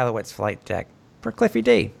at the Alouettes Flight Deck, for Cliffy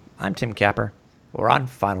D, I'm Tim Capper. We're on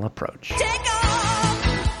Final Approach. Take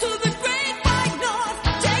off to the great white north.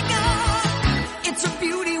 Take off. It's a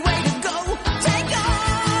beauty way to go. Take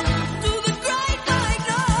off to the great white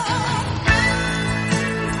north.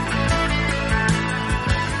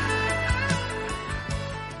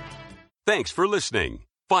 Thanks for listening.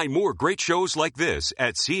 Find more great shows like this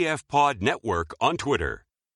at CF Pod Network on Twitter.